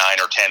more like 9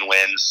 or 10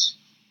 wins.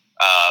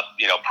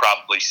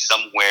 Probably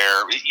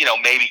somewhere,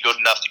 maybe good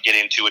enough to get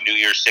into a New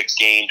Year's Six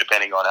game,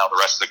 depending on how the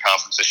rest of the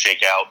conferences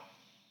shake out.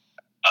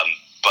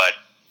 But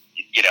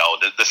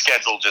the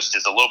schedule just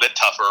is a little bit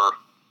tougher,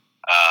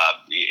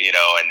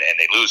 and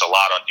they lose a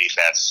lot on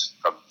defense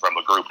from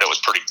a group that was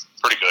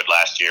pretty good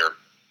last year.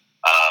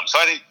 So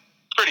I think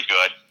pretty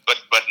good,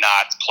 but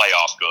not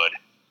playoff good.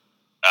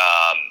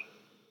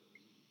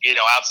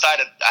 Outside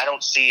of, I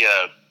don't see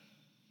a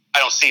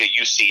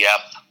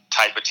UCF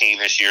type of team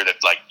this year that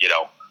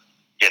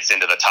gets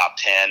into the top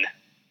 10.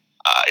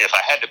 If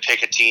I had to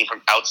pick a team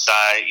from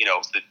outside,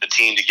 the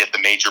team to get the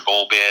major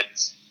bowl bid,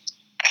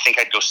 I think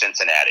I'd go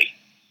Cincinnati.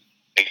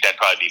 I think that'd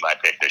probably be my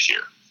pick this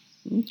year.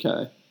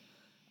 Okay.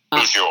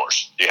 Who's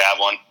yours? Do you have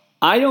one?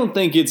 I don't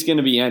think it's going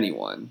to be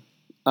anyone.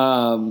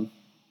 Well,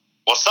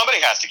 somebody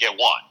has to get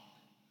one.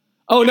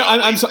 Oh, no,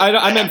 I'm sorry.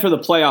 I meant for the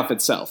playoff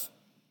itself.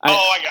 I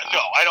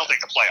don't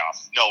think the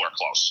playoff. Nowhere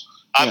close.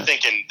 I'm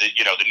thinking the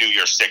New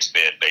Year's Six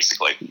bid,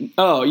 basically.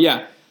 Oh,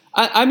 yeah.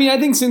 I mean, I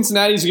think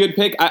Cincinnati's a good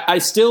pick. I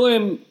still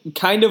am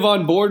kind of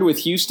on board with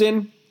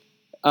Houston.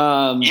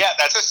 Yeah,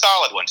 that's a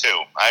solid one,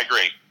 too. I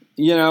agree.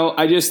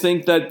 I just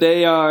think that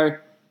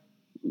they're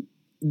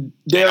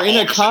in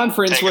a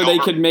conference where they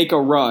could make a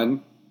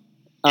run.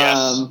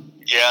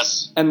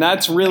 Yes. And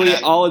that's really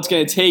all it's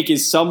going to take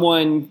is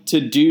someone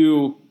to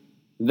do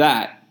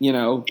that,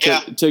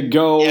 to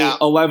go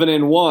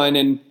 11-1,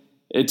 and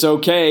it's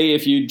okay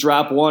if you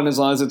drop one as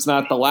long as it's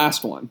not the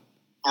last one.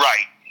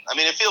 Right. I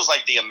mean, it feels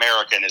like the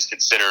American is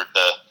considered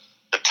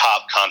the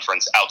top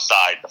conference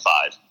outside the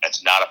five.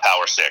 It's not a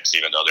Power Six,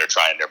 even though they're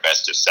trying their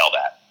best to sell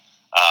that.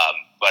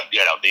 But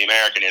the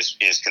American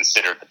is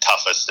considered the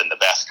toughest and the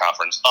best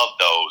conference of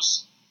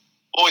those.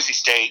 Boise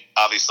State,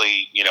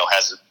 obviously,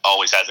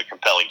 always has a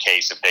compelling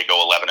case if they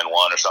go 11-1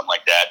 or something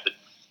like that. But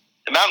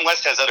the Mountain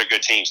West has other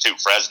good teams too.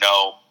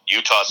 Fresno,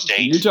 Utah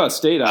State. I was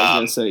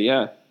going to say,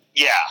 yeah.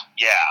 Yeah.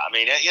 I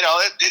mean,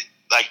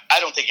 I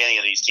don't think any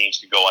of these teams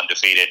can go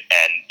undefeated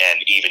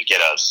and even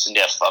get a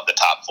sniff of the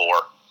top four.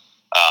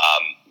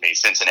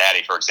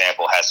 Cincinnati, for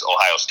example, has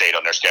Ohio State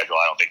on their schedule.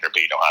 I don't think they're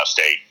beating Ohio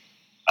State.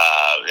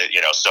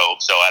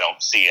 So I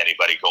don't see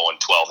anybody going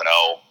 12-0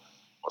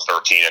 or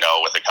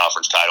 13-0 with a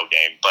conference title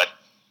game. But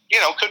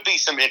could be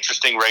some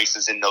interesting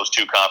races in those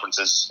two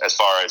conferences as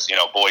far as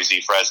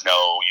Boise,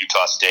 Fresno,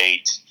 Utah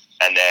State,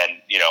 and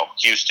then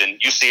Houston.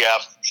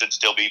 UCF should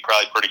still be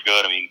probably pretty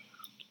good. I mean,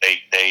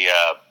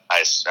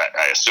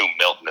 I assume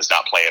Milton is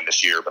not playing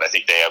this year, but I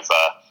think they have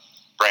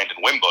Brandon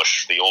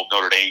Wimbush, the old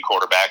Notre Dame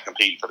quarterback,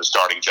 competing for the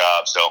starting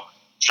job. So I'm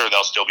sure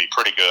they'll still be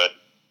pretty good.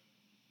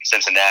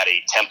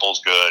 Cincinnati,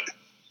 Temple's good.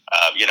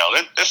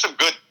 There's some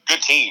good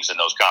teams in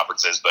those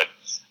conferences, but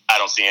I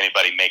don't see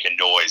anybody making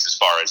noise as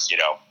far as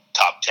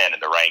top 10 in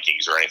the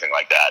rankings or anything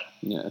like that.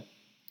 Yeah.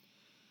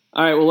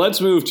 All right. Well, let's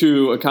move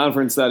to a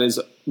conference that is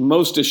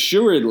most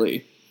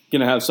assuredly going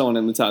to have someone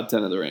in the top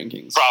 10 of the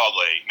rankings.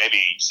 Probably,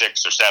 maybe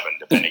 6 or 7,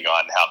 depending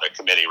on how the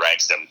committee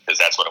ranks them, because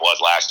that's what it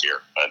was last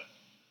year.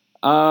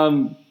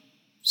 But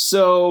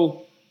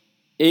so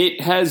it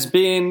has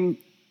been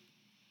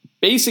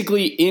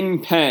basically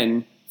in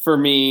pen for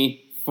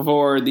me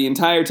for the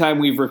entire time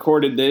we've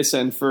recorded this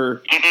and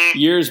for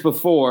years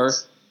before.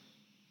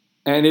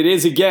 And it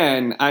is,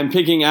 again, I'm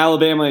picking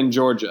Alabama and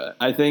Georgia.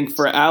 I think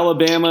for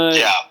Alabama,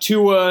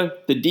 Tua,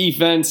 the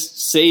defense,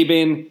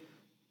 Saban,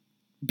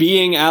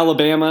 being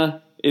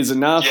Alabama is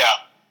enough.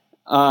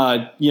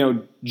 Yeah.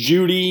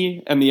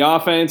 Judy and the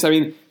offense. I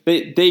mean,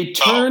 they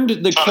turned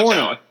the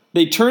corner.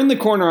 They turned the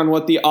corner on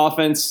what the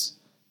offense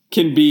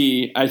can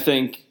be, I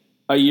think,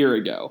 a year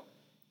ago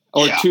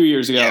or 2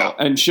 years ago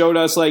and showed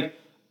us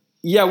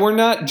we're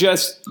not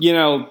just,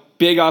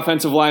 big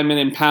offensive linemen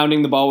and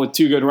pounding the ball with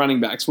 2 good running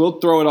backs. We'll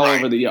throw it all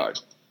over the yard.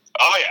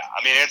 Oh, yeah.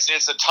 I mean, it's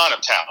a ton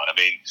of talent. I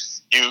mean,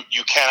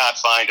 you cannot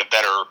find a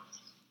better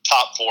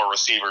top 4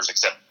 receivers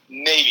except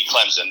maybe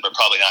Clemson, but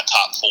probably not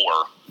top 4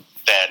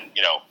 than,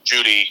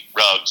 Judy,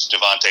 Ruggs,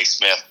 Devontae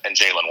Smith, and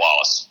Jalen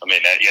Wallace. I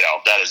mean,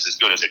 that is as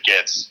good as it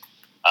gets.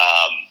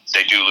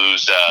 They do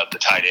lose the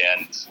tight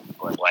end,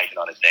 I'm blanking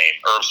on his name,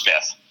 Irv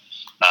Smith.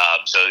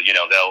 So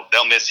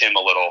they'll miss him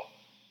a little.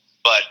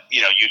 But,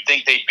 you'd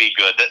think they'd be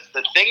good.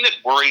 The thing that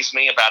worries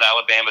me about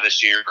Alabama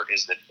this year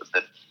is the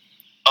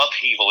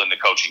upheaval in the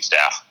coaching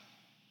staff.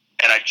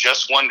 And I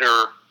just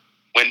wonder,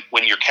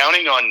 when you're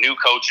counting on new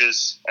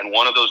coaches, and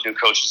one of those new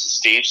coaches is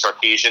Steve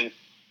Sarkisian,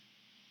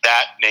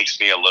 that makes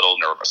me a little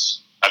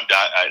nervous. And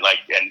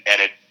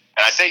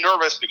I say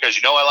nervous because,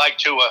 I like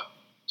Tua,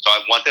 so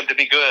I want them to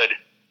be good.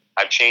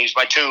 I've changed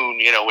my tune,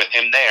 with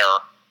him there.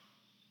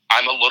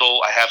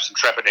 I have some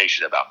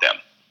trepidation about them.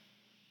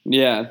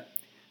 Yeah.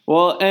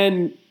 Well,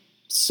 and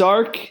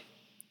Sark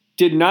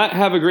did not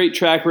have a great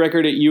track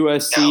record at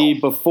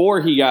USC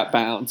before he got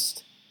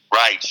bounced.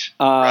 Right.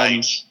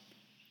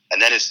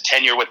 And then his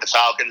tenure with the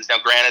Falcons. Now,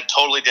 granted,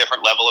 totally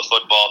different level of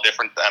football,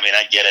 different. I mean,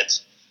 I get it.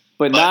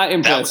 But not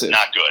impressive. That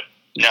was not good.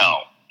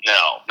 No,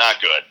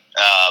 not good.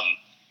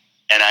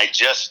 And I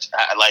just,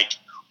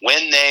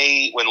 when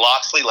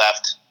Loxley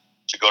left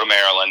to go to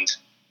Maryland,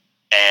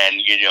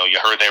 and, you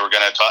heard they were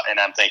going to talk, and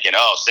I'm thinking,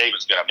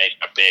 Saban's going to make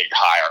a big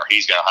hire.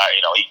 He's going to hire,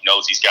 he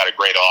knows he's got a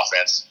great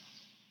offense.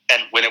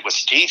 And when it was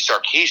Steve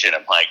Sarkisian,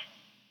 I'm like,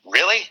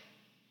 really?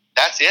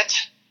 That's it?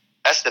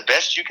 That's the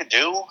best you could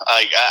do?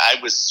 I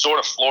was sort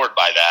of floored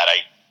by that.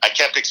 I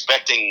kept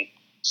expecting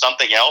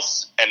something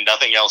else, and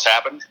nothing else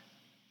happened.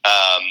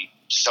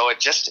 So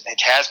it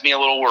has me a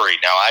little worried.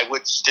 Now, I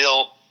would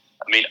still,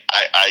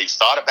 I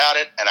thought about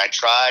it, and I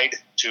tried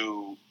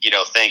to,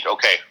 think,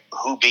 okay,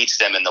 who beats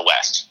them in the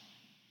West?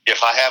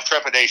 If I have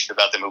trepidation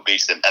about them, who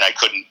beats them, and I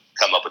couldn't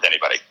come up with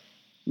anybody.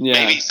 Yeah.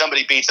 Maybe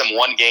somebody beats them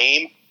one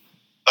game,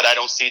 but I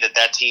don't see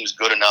that team's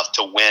good enough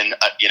to win,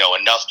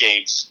 enough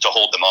games to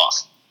hold them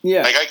off.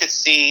 Yeah. Like I could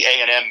see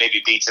A&M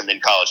maybe beats them in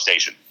College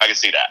Station. I could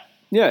see that.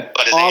 Yeah.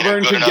 But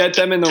Auburn could get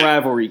them in the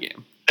rivalry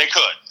game. They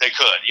could.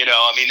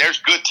 There's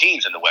good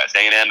teams in the West.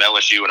 A&M,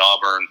 LSU, and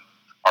Auburn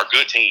are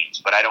good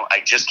teams, but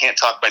I just can't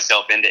talk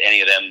myself into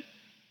any of them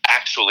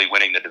actually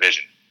winning the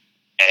division.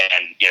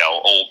 And,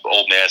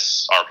 Ole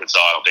Miss, Arkansas,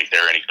 I don't think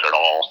they're any good at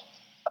all.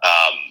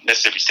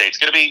 Mississippi State's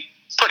going to be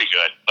pretty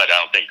good, but I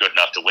don't think good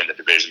enough to win the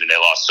division. And they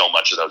lost so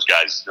much of those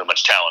guys, so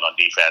much talent on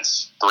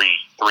defense. Three,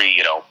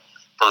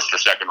 first or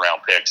second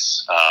round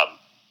picks.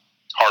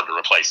 Hard to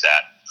replace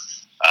that.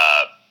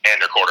 And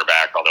their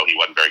quarterback, although he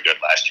wasn't very good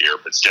last year,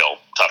 but still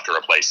tough to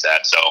replace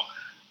that. So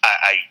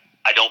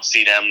I don't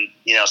see them,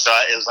 so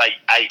it was like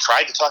I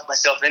tried to talk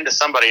myself into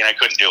somebody and I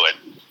couldn't do it.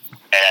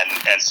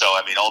 And so,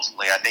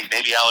 ultimately, I think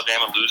maybe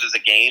Alabama loses a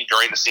game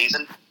during the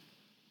season,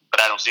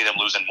 but I don't see them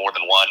losing more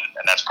than one,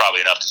 and that's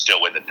probably enough to still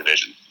win the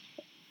division.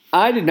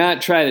 I did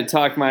not try to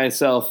talk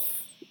myself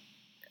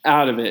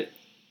out of it.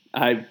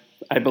 I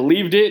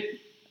believed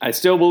it. I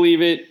still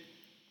believe it,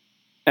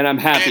 and I'm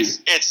happy.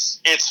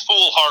 It's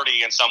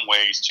foolhardy in some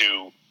ways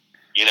to,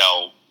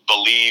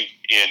 believe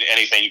in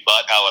anything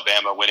but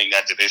Alabama winning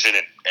that division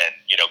and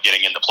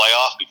getting in the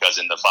playoff, because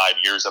in the 5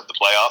 years of the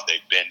playoff,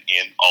 they've been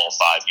in all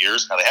 5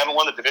 years. Now, they haven't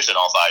won the division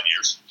all 5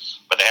 years,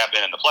 but they have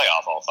been in the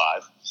playoff all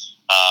 5.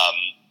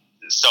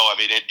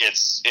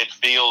 It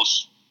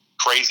feels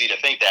crazy to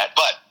think that,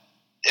 but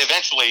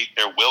eventually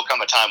there will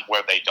come a time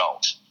where they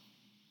don't.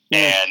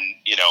 And,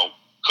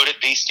 could it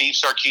be Steve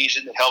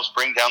Sarkisian that helps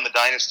bring down the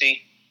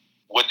dynasty?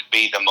 Would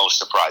be the most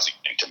surprising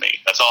thing to me.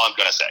 That's all I'm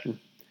going to say.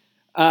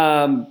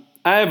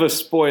 I have a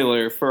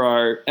spoiler for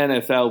our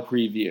NFL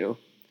preview.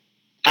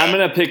 I'm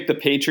going to pick the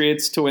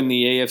Patriots to win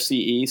the AFC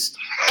East.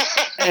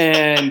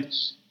 And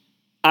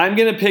I'm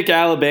going to pick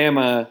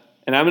Alabama,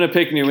 and I'm going to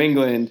pick New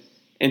England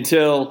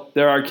until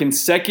there are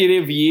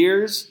consecutive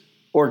years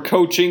or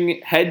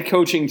head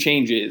coaching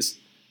changes.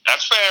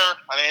 That's fair.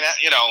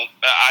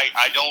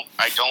 I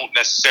don't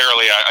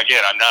necessarily,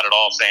 again, I'm not at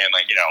all saying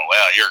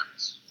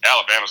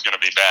Alabama's going to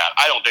be bad.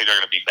 I don't think they're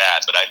going to be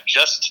bad, but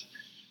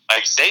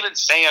they've been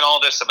saying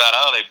all this about,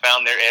 they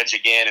found their edge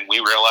again, and we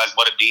realized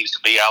what it means to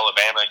be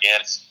Alabama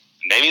again.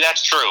 Maybe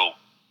that's true.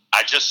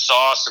 I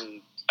saw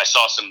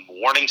some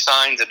warning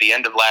signs at the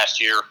end of last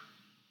year.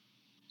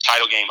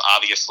 Title game,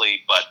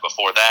 obviously, but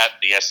before that,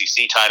 the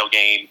SEC title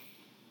game,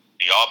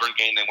 the Auburn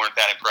game, they weren't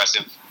that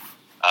impressive.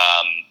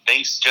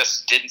 Things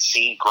just didn't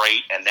seem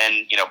great, and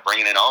then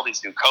bringing in all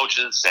these new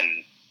coaches,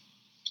 and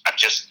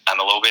I'm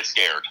a little bit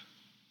scared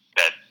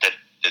that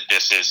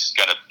this is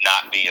going to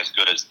not be as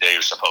good as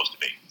they're supposed to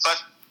be.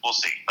 But we'll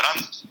see. But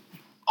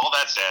all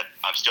that said,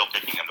 I'm still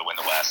picking them to win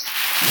the West.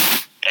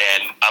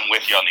 And I'm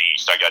with you on the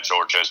East. I got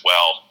Georgia as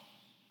well.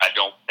 I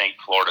don't think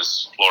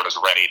Florida's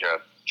ready to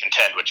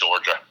contend with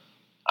Georgia.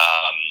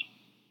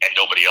 And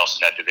nobody else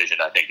in that division,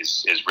 I think,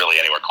 is really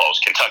anywhere close.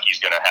 Kentucky's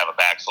going to have a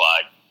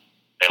backslide.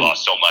 They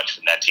lost so much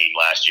from that team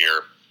last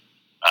year.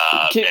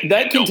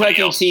 That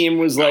Kentucky team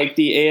was like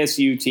the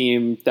ASU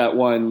team that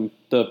won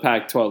the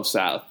Pac-12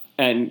 South.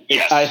 And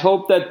yes. I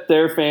hope that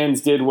their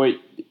fans did what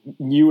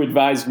you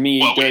advised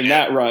me during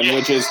that run,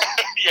 which is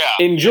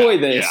enjoy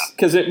this,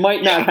 because it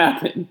might not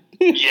happen.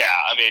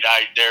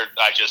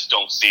 I just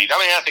don't see.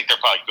 I think they're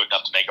probably good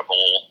enough to make a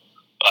bowl,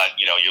 but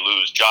you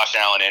lose Josh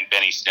Allen and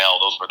Benny Snell.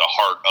 Those were the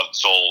heart and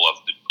soul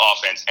of the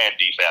offense and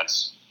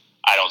defense.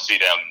 I don't see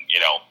them,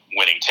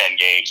 winning 10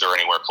 games or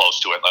anywhere close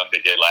to it like they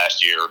did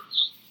last year.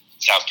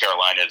 South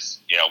Carolina's,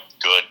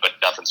 good, but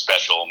nothing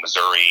special.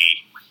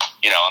 Missouri,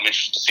 I'm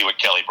interested to see what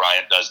Kelly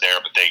Bryant does there,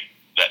 but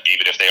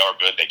even if they are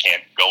good, they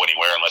can't go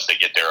anywhere unless they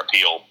get their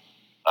appeal,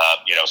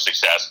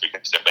 success,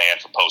 because they're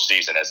banned from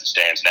postseason as it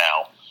stands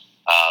now.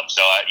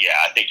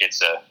 I think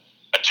it's a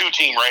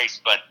two-team race,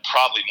 but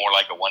probably more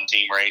like a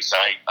one-team race.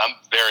 I'm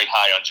very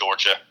high on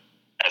Georgia,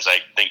 as I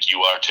think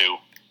you are too.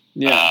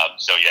 Yeah.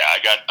 I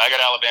got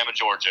Alabama,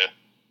 Georgia.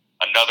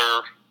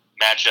 Another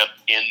matchup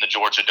in the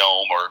Georgia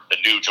Dome, or the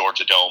new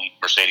Georgia Dome,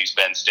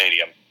 Mercedes-Benz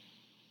Stadium.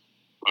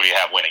 Who do you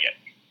have winning it?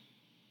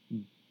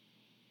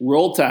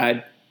 Roll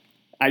Tide.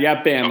 I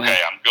got Bama. Okay,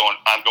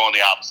 I'm going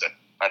the opposite.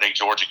 I think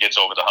Georgia gets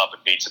over the hump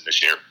and beats them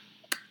this year.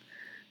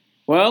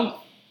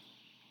 Well,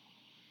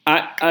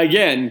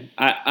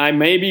 I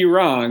may be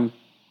wrong,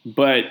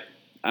 but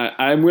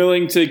I'm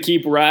willing to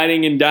keep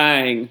riding and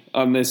dying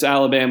on this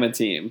Alabama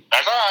team.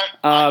 That's all right.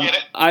 I get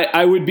it.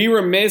 I would be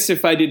remiss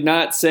if I did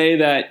not say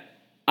that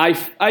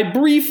I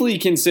briefly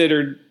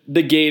considered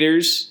the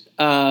Gators.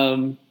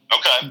 Okay.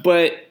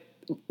 But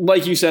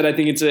like you said, I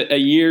think it's a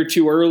year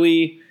too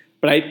early.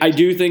 But I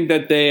do think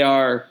that they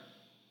are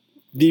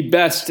the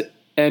best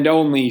and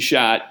only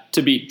shot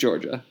to beat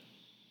Georgia.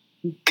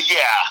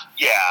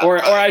 Yeah.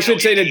 Or I should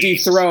say to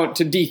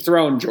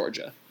dethrone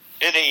Georgia.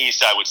 In the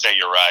East, I would say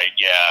you're right.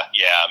 Yeah.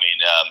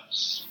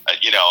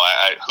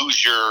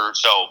 Who's your?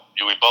 So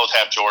we both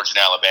have Georgia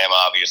and Alabama,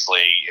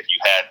 obviously.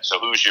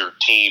 Who's your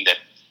team that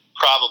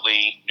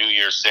probably New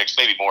Year's 6,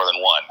 maybe more than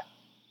one,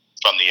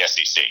 from the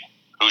SEC?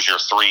 Who's your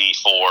 3,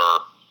 4?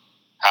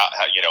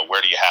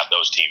 Where do you have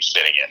those teams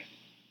fitting in?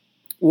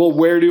 Well,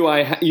 where do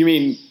I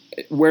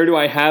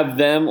have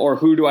them, or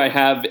who do I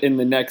have in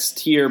the next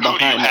tier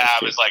behind? Who do you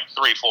have as like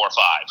 3, 4, 5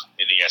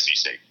 in the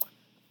SEC?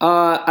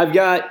 I've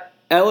got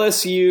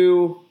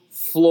LSU,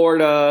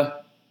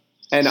 Florida,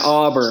 and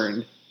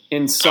Auburn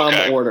in some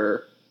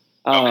order.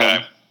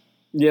 Okay.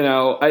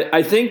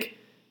 I think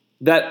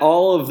that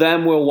all of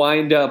them will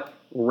wind up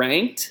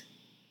ranked.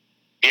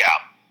 Yeah.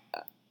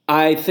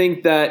 I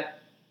think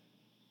that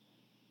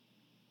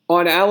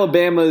on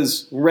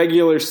Alabama's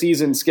regular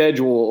season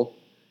schedule,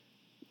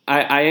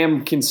 I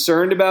am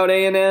concerned about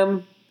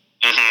A&M,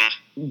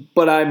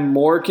 but I'm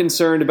more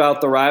concerned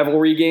about the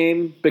rivalry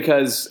game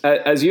because,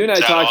 as you and I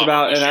talked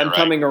about, and I'm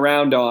coming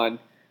around on,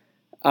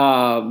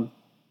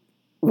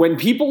 when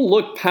people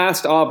look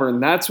past Auburn,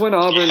 that's when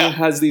Auburn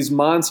has these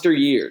monster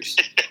years.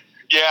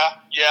 Yeah.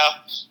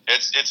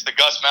 It's the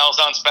Gus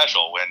Malzahn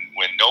special.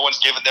 When no one's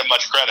giving them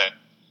much credit,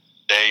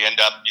 they end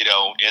up,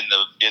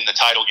 in the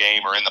title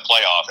game or in the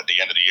playoff at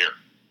the end of the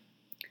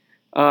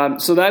year.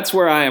 So that's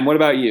where I am. What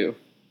about you?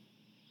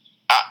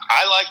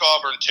 I like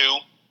Auburn too.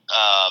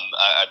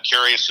 I'm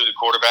curious who the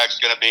quarterback's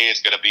going to be.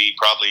 It's going to be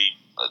probably,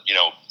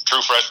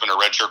 true freshman or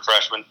redshirt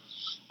freshman.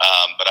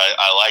 But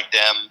I like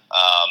them.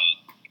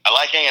 I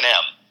like A&M.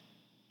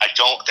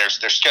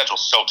 Their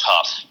schedule's so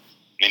tough. I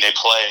mean, they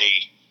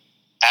play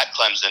at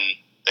Clemson,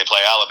 they play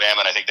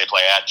Alabama, and I think they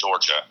play at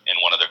Georgia in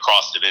one of their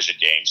cross-division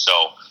games.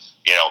 So,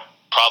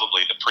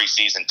 probably the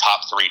preseason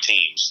top 3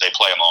 teams, they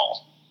play them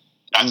all.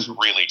 That's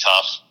really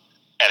tough,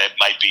 and it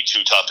might be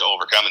too tough to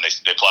overcome. And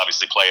they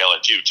obviously play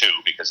LSU too,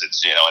 because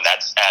it's and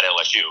that's at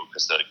LSU,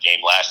 because the game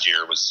last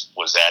year was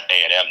at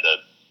A&M, the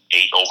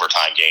 8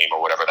 overtime game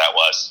or whatever that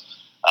was.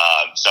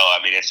 So I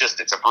mean, it's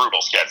a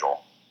brutal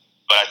schedule,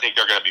 but I think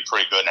they're going to be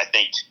pretty good. And I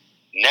think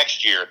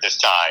next year at this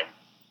time,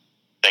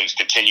 things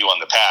continue on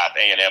the path.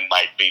 A&M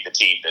might be the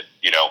team that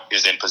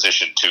is in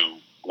position to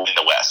win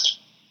the West,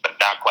 but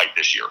not quite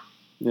this year.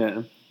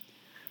 Yeah.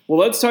 Well,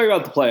 let's talk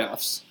about the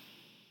playoffs.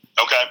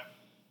 Okay.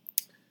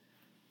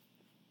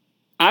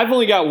 I've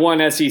only got one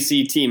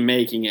SEC team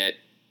making it.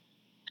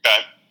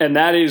 Okay. And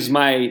that is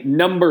my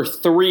number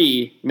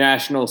 3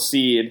 national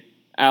seed,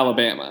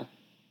 Alabama.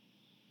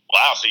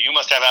 Wow, so you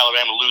must have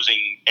Alabama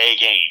losing a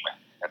game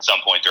at some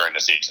point during the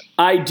season.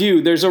 I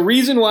do. There's a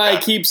reason why I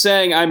keep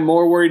saying I'm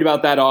more worried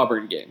about that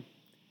Auburn game.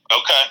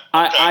 Okay.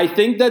 I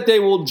think that they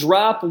will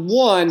drop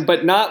one,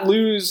 but not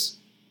lose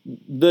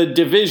the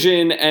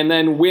division and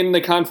then win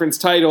the conference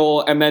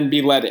title and then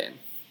be let in.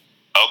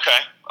 Okay.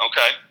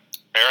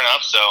 Fair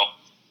enough. So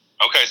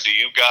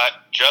you've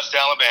got just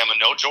Alabama,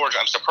 no Georgia.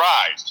 I'm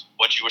surprised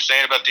what you were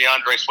saying about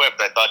DeAndre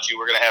Swift. I thought you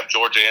were going to have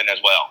Georgia in as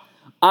well.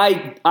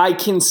 I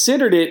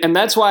considered it, and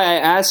that's why I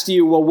asked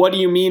you, well, what do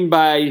you mean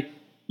by,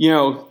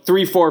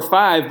 3, 4,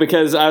 5?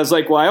 Because I was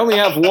like, well, I only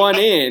have one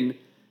in.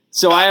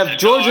 So I have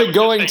Georgia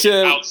going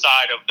to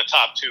outside of the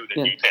top 2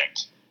 that you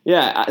picked.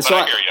 Yeah, but so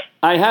I hear you.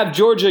 I have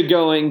Georgia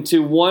going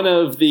to one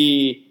of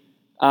the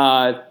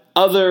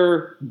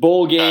other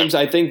bowl games.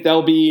 I think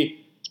they'll be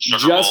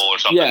Sugar Bowl or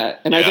something. Yeah,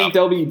 and I think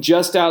they'll be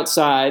just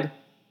outside,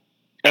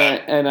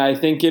 and I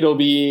think it'll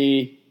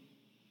be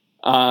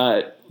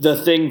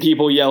the thing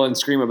people yell and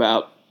scream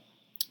about.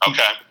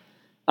 Okay.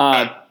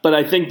 But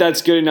I think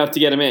that's good enough to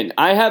get them in.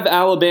 I have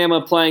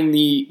Alabama playing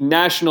the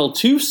national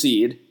 2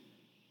 seed,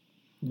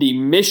 the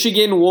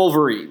Michigan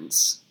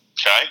Wolverines.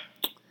 Okay.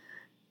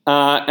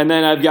 And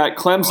then I've got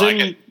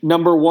Clemson,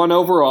 number 1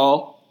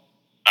 overall.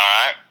 All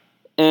right.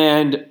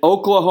 And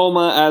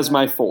Oklahoma as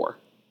my 4.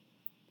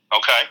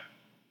 Okay.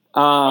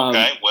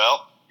 Okay,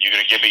 well, you're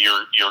going to give me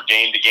your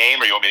game to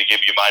game, or you want me to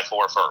give you my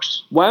 4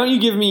 first? Why don't you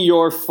give me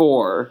your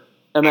 4,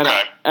 and then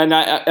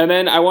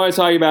then I want to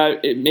talk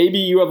about it. Maybe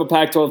you have a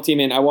Pac-12 team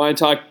in. I want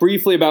to talk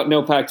briefly about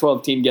no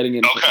Pac-12 team getting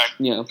in. Okay.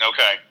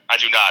 Okay. I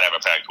do not have a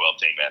Pac-12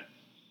 team in.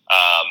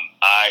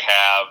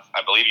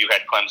 I believe you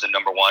had Clemson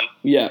number 1.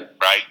 Yeah.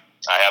 Right.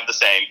 I have the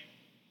same.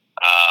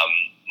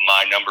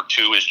 My number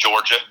 2 is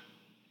Georgia,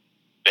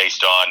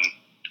 based on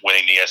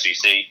winning the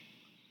SEC.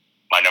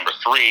 My number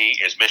 3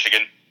 is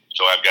Michigan.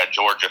 So I've got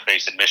Georgia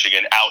facing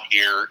Michigan out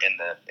here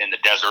in the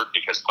desert,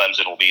 because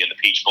Clemson will be in the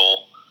Peach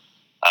Bowl.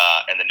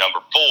 And the number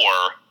 4,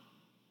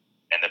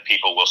 and the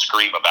people will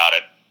scream about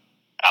it,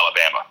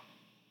 Alabama,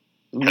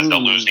 because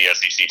they'll lose the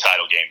SEC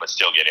title game but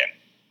still get in.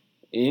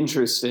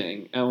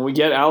 Interesting. And we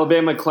get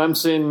Alabama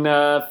Clemson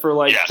for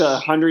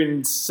the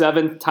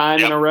 107th time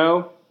in a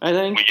row, I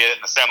think. We get it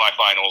in the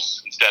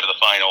semifinals instead of the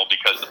final,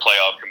 because the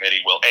playoff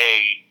committee will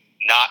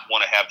not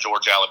want to have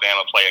Georgia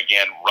Alabama play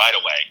again right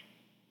away.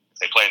 If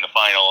they play in the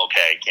final,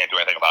 okay, can't do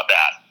anything about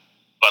that.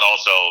 But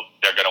also,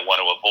 they're going to want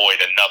to avoid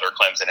another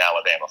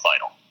Clemson-Alabama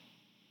final.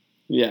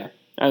 Yeah,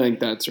 I think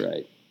that's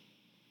right.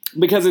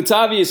 Because it's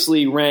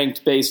obviously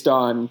ranked based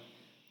on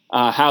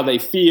how they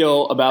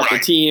feel about the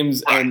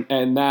teams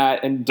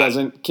and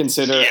doesn't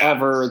consider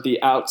ever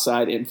the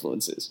outside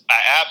influences. I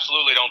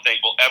absolutely don't think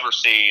we'll ever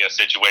see a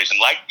situation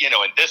like, in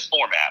this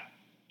format,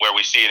 where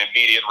we see an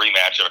immediate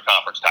rematch of a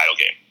conference title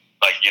game.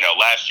 Like,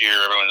 last year,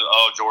 everyone,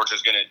 Georgia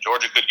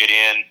could get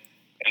in,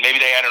 and maybe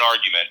they had an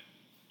argument.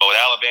 But with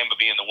Alabama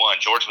being the one,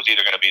 Georgia was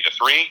either going to be the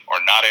 3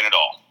 or not in at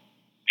all.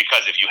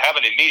 Because if you have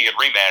an immediate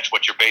rematch,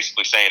 what you're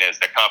basically saying is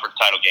the conference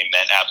title game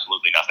meant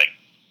absolutely nothing.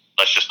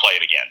 Let's just play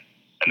it again.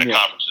 And the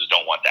conferences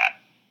don't want that.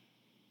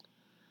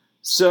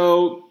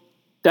 So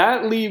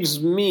that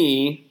leaves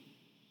me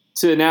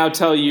to now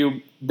tell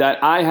you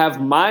that I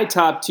have my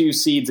top 2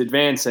 seeds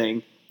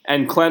advancing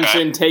and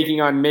Clemson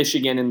taking on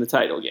Michigan in the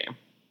title game.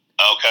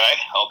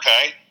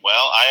 Okay.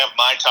 Well, I have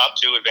my top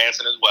 2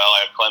 advancing as well.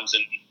 I have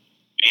Clemson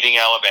beating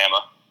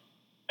Alabama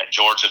and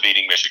Georgia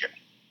beating Michigan.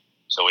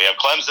 So we have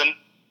Clemson,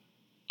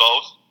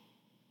 both.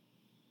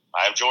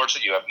 I have Georgia.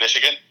 You have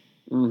Michigan.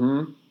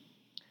 Mm-hmm.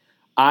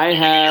 I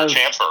have your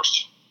champ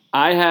first.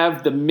 I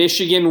have the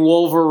Michigan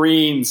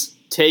Wolverines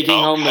taking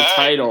home the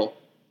title.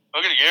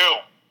 Look at you.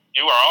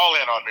 You are all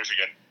in on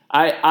Michigan.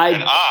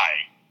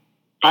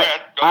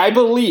 I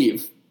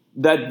believe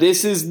that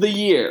this is the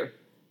year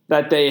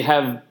that they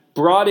have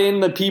brought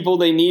in the people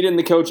they need in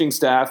the coaching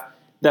staff,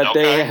 that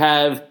they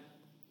have,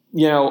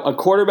 a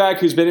quarterback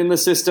who's been in the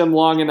system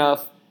long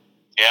enough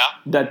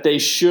that they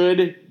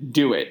should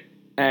do it.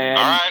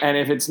 And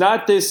if it's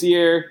not this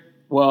year,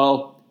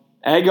 well,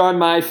 egg on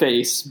my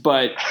face,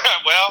 but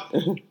well,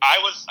 I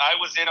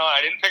was in on.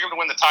 I didn't pick them to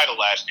win the title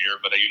last year,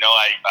 but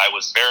I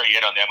was very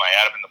in on them. I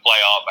had them in the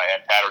playoff. I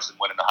had Patterson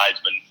winning the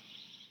Heisman.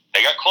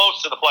 They got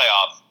close to the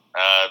playoff.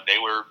 They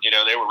were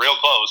real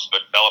close,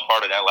 but fell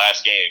apart in that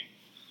last game.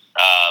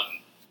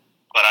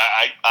 But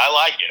I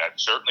like it. I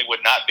certainly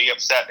would not be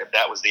upset if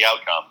that was the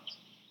outcome.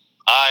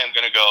 I am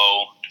going to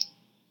go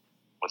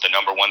with the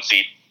number 1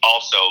 seed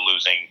also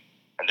losing,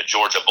 and the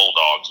Georgia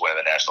Bulldogs winning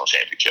the national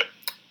championship.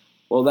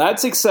 Well,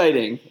 that's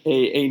exciting.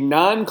 A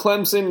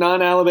non-Clemson,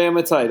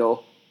 non-Alabama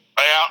title.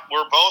 Yeah,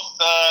 we're both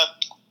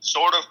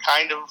sort of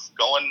kind of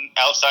going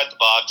outside the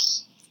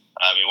box.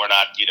 I mean, we're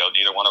not,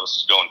 neither one of us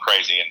is going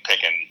crazy and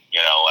picking,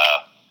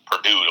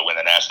 Purdue to win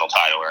the national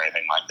title or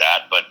anything like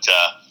that. But,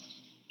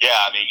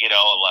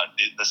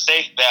 the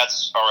safe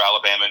bets are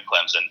Alabama and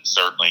Clemson.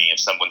 Certainly, if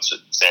someone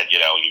said, you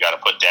got to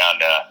put down,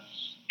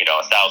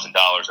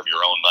 $1,000 of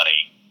your own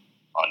money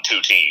on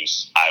 2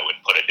 teams, I would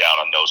put it down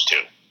on those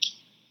 2.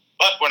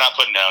 But we're not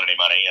putting down any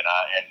money, and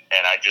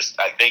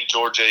I think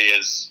Georgia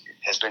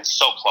has been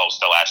so close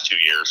the last 2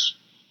 years,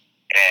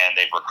 and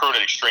they've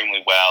recruited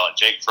extremely well. And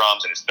Jake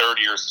Fromm's in his 3rd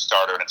year as a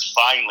starter, and it's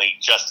finally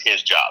just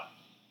his job.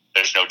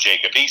 There's no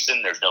Jacob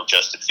Eason, there's no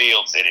Justin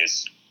Fields. It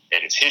is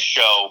his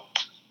show,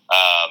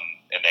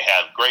 and they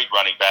have great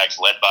running backs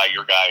led by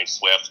your guy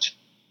Swift,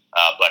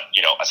 but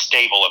a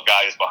stable of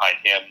guys behind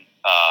him.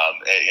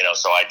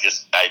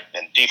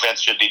 And defense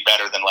should be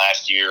better than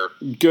last year.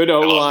 Good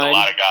O-line. They lost a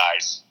lot of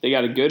guys. They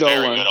got a good Very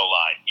O-line. Very good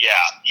O-line. Yeah.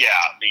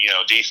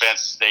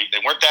 Defense, they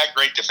weren't that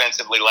great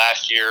defensively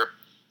last year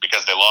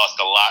because they lost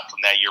a lot from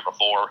that year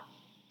before.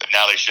 But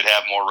now they should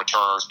have more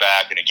returners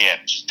back. And again,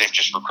 they've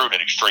just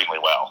recruited extremely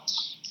well.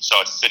 So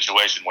it's a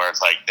situation where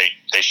it's like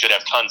they should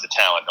have tons of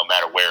talent no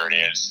matter where it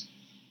is.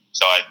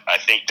 So I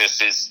think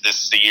this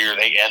is the year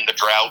they end the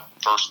drought.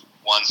 First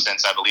one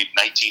since, I believe,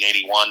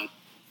 1981.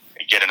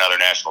 And get another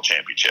national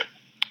championship.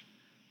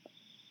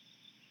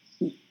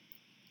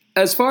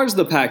 As far as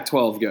the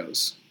Pac-12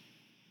 goes,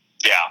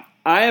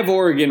 I have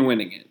Oregon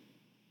winning it.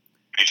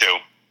 Me too.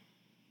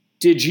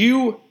 Did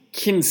you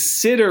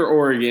consider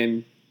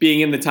Oregon being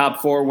in the top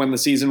 4 when the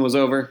season was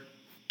over?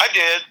 I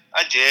did,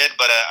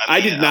 but I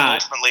did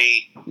not.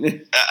 Ultimately,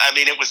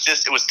 it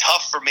was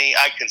tough for me.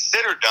 I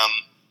considered them,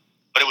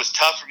 but it was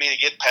tough for me to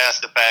get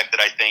past the fact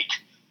that I think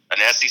an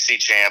SEC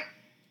champ,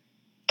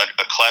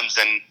 a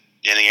Clemson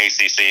in the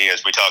ACC,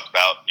 as we talked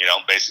about,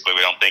 basically we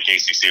don't think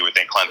ACC, we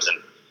think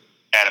Clemson,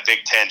 and a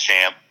Big Ten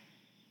champ,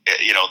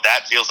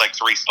 that feels like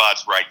 3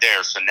 spots right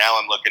there. So now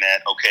I'm looking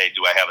at, okay,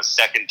 do I have a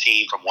second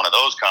team from one of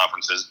those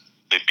conferences,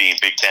 being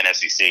Big Ten,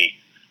 SEC?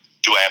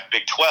 Do I have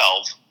Big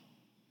 12?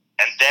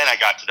 And then I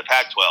got to the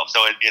Pac-12.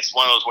 So it's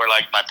one of those where,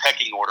 like, my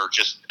pecking order,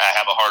 I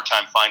have a hard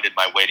time finding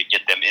my way to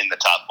get them in the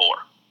top 4.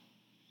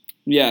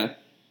 Yeah.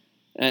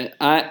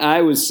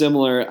 I was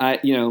similar.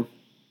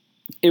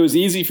 It was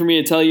easy for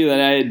me to tell you that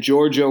I had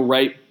Georgia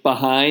right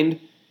behind.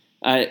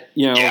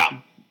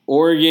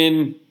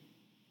 Oregon,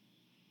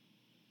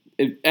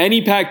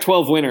 any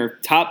Pac-12 winner,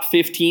 top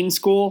 15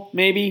 school,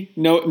 maybe.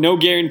 No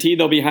guarantee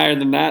they'll be higher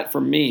than that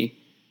from me.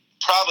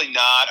 Probably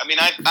not.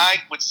 I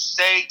would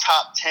say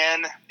top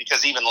 10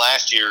 because even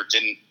last year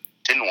didn't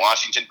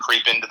Washington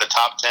creep into the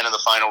top 10 of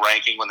the final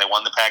ranking when they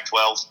won the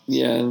Pac-12?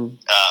 Yeah.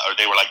 Or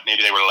they were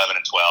maybe they were 11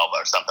 and 12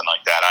 or something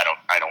like that.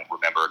 I don't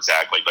remember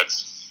exactly, but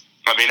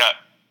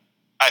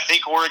I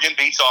think Oregon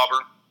beats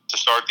Auburn to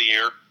start the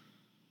year,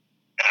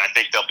 and I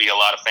think there'll be a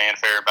lot of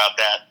fanfare about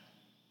that.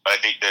 But I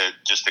think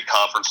the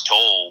conference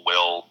toll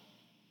will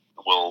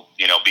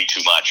be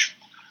too much.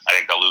 I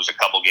think they'll lose a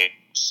couple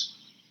games.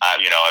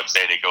 I'd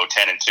say they go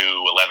 10-2,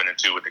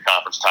 11-2 with the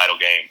conference title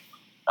game.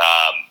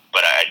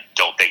 But I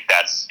don't think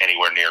that's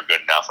anywhere near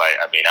good enough.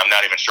 I'm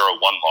not even sure a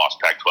 1-loss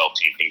Pac-12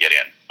 team can get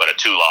in, but a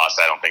 2-loss,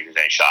 I don't think there's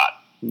any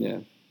shot. Yeah.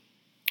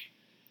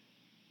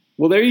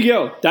 Well, there you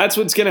go. That's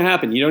what's going to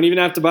happen. You don't even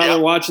have to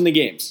bother watching the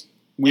games.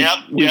 We've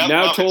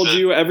now told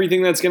you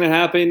everything that's going to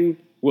happen.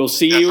 We'll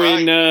see you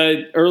in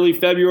early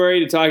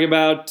February to talk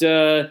about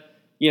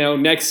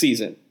next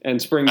season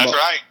and spring ball. That's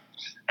right.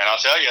 And I'll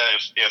tell you,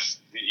 if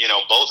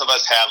both of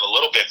us have a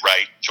little bit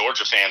right,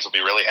 Georgia fans will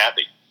be really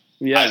happy.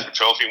 Yeah. Heisman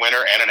Trophy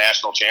winner and a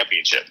national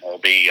championship. We'll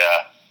be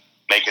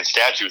making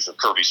statues of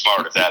Kirby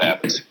Smart if that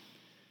happens.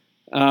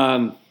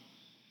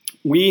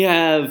 We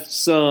have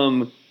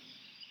some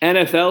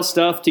NFL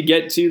stuff to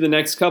get to the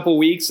next couple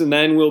weeks, and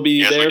then we'll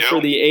be there for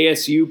the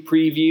ASU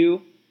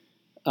preview.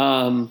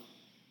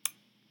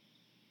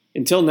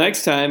 Until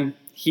next time,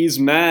 he's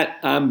Matt,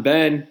 I'm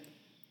Ben.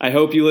 I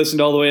hope you listened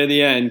all the way to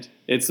the end.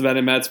 It's the Ben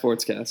and Matt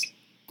Sportscast.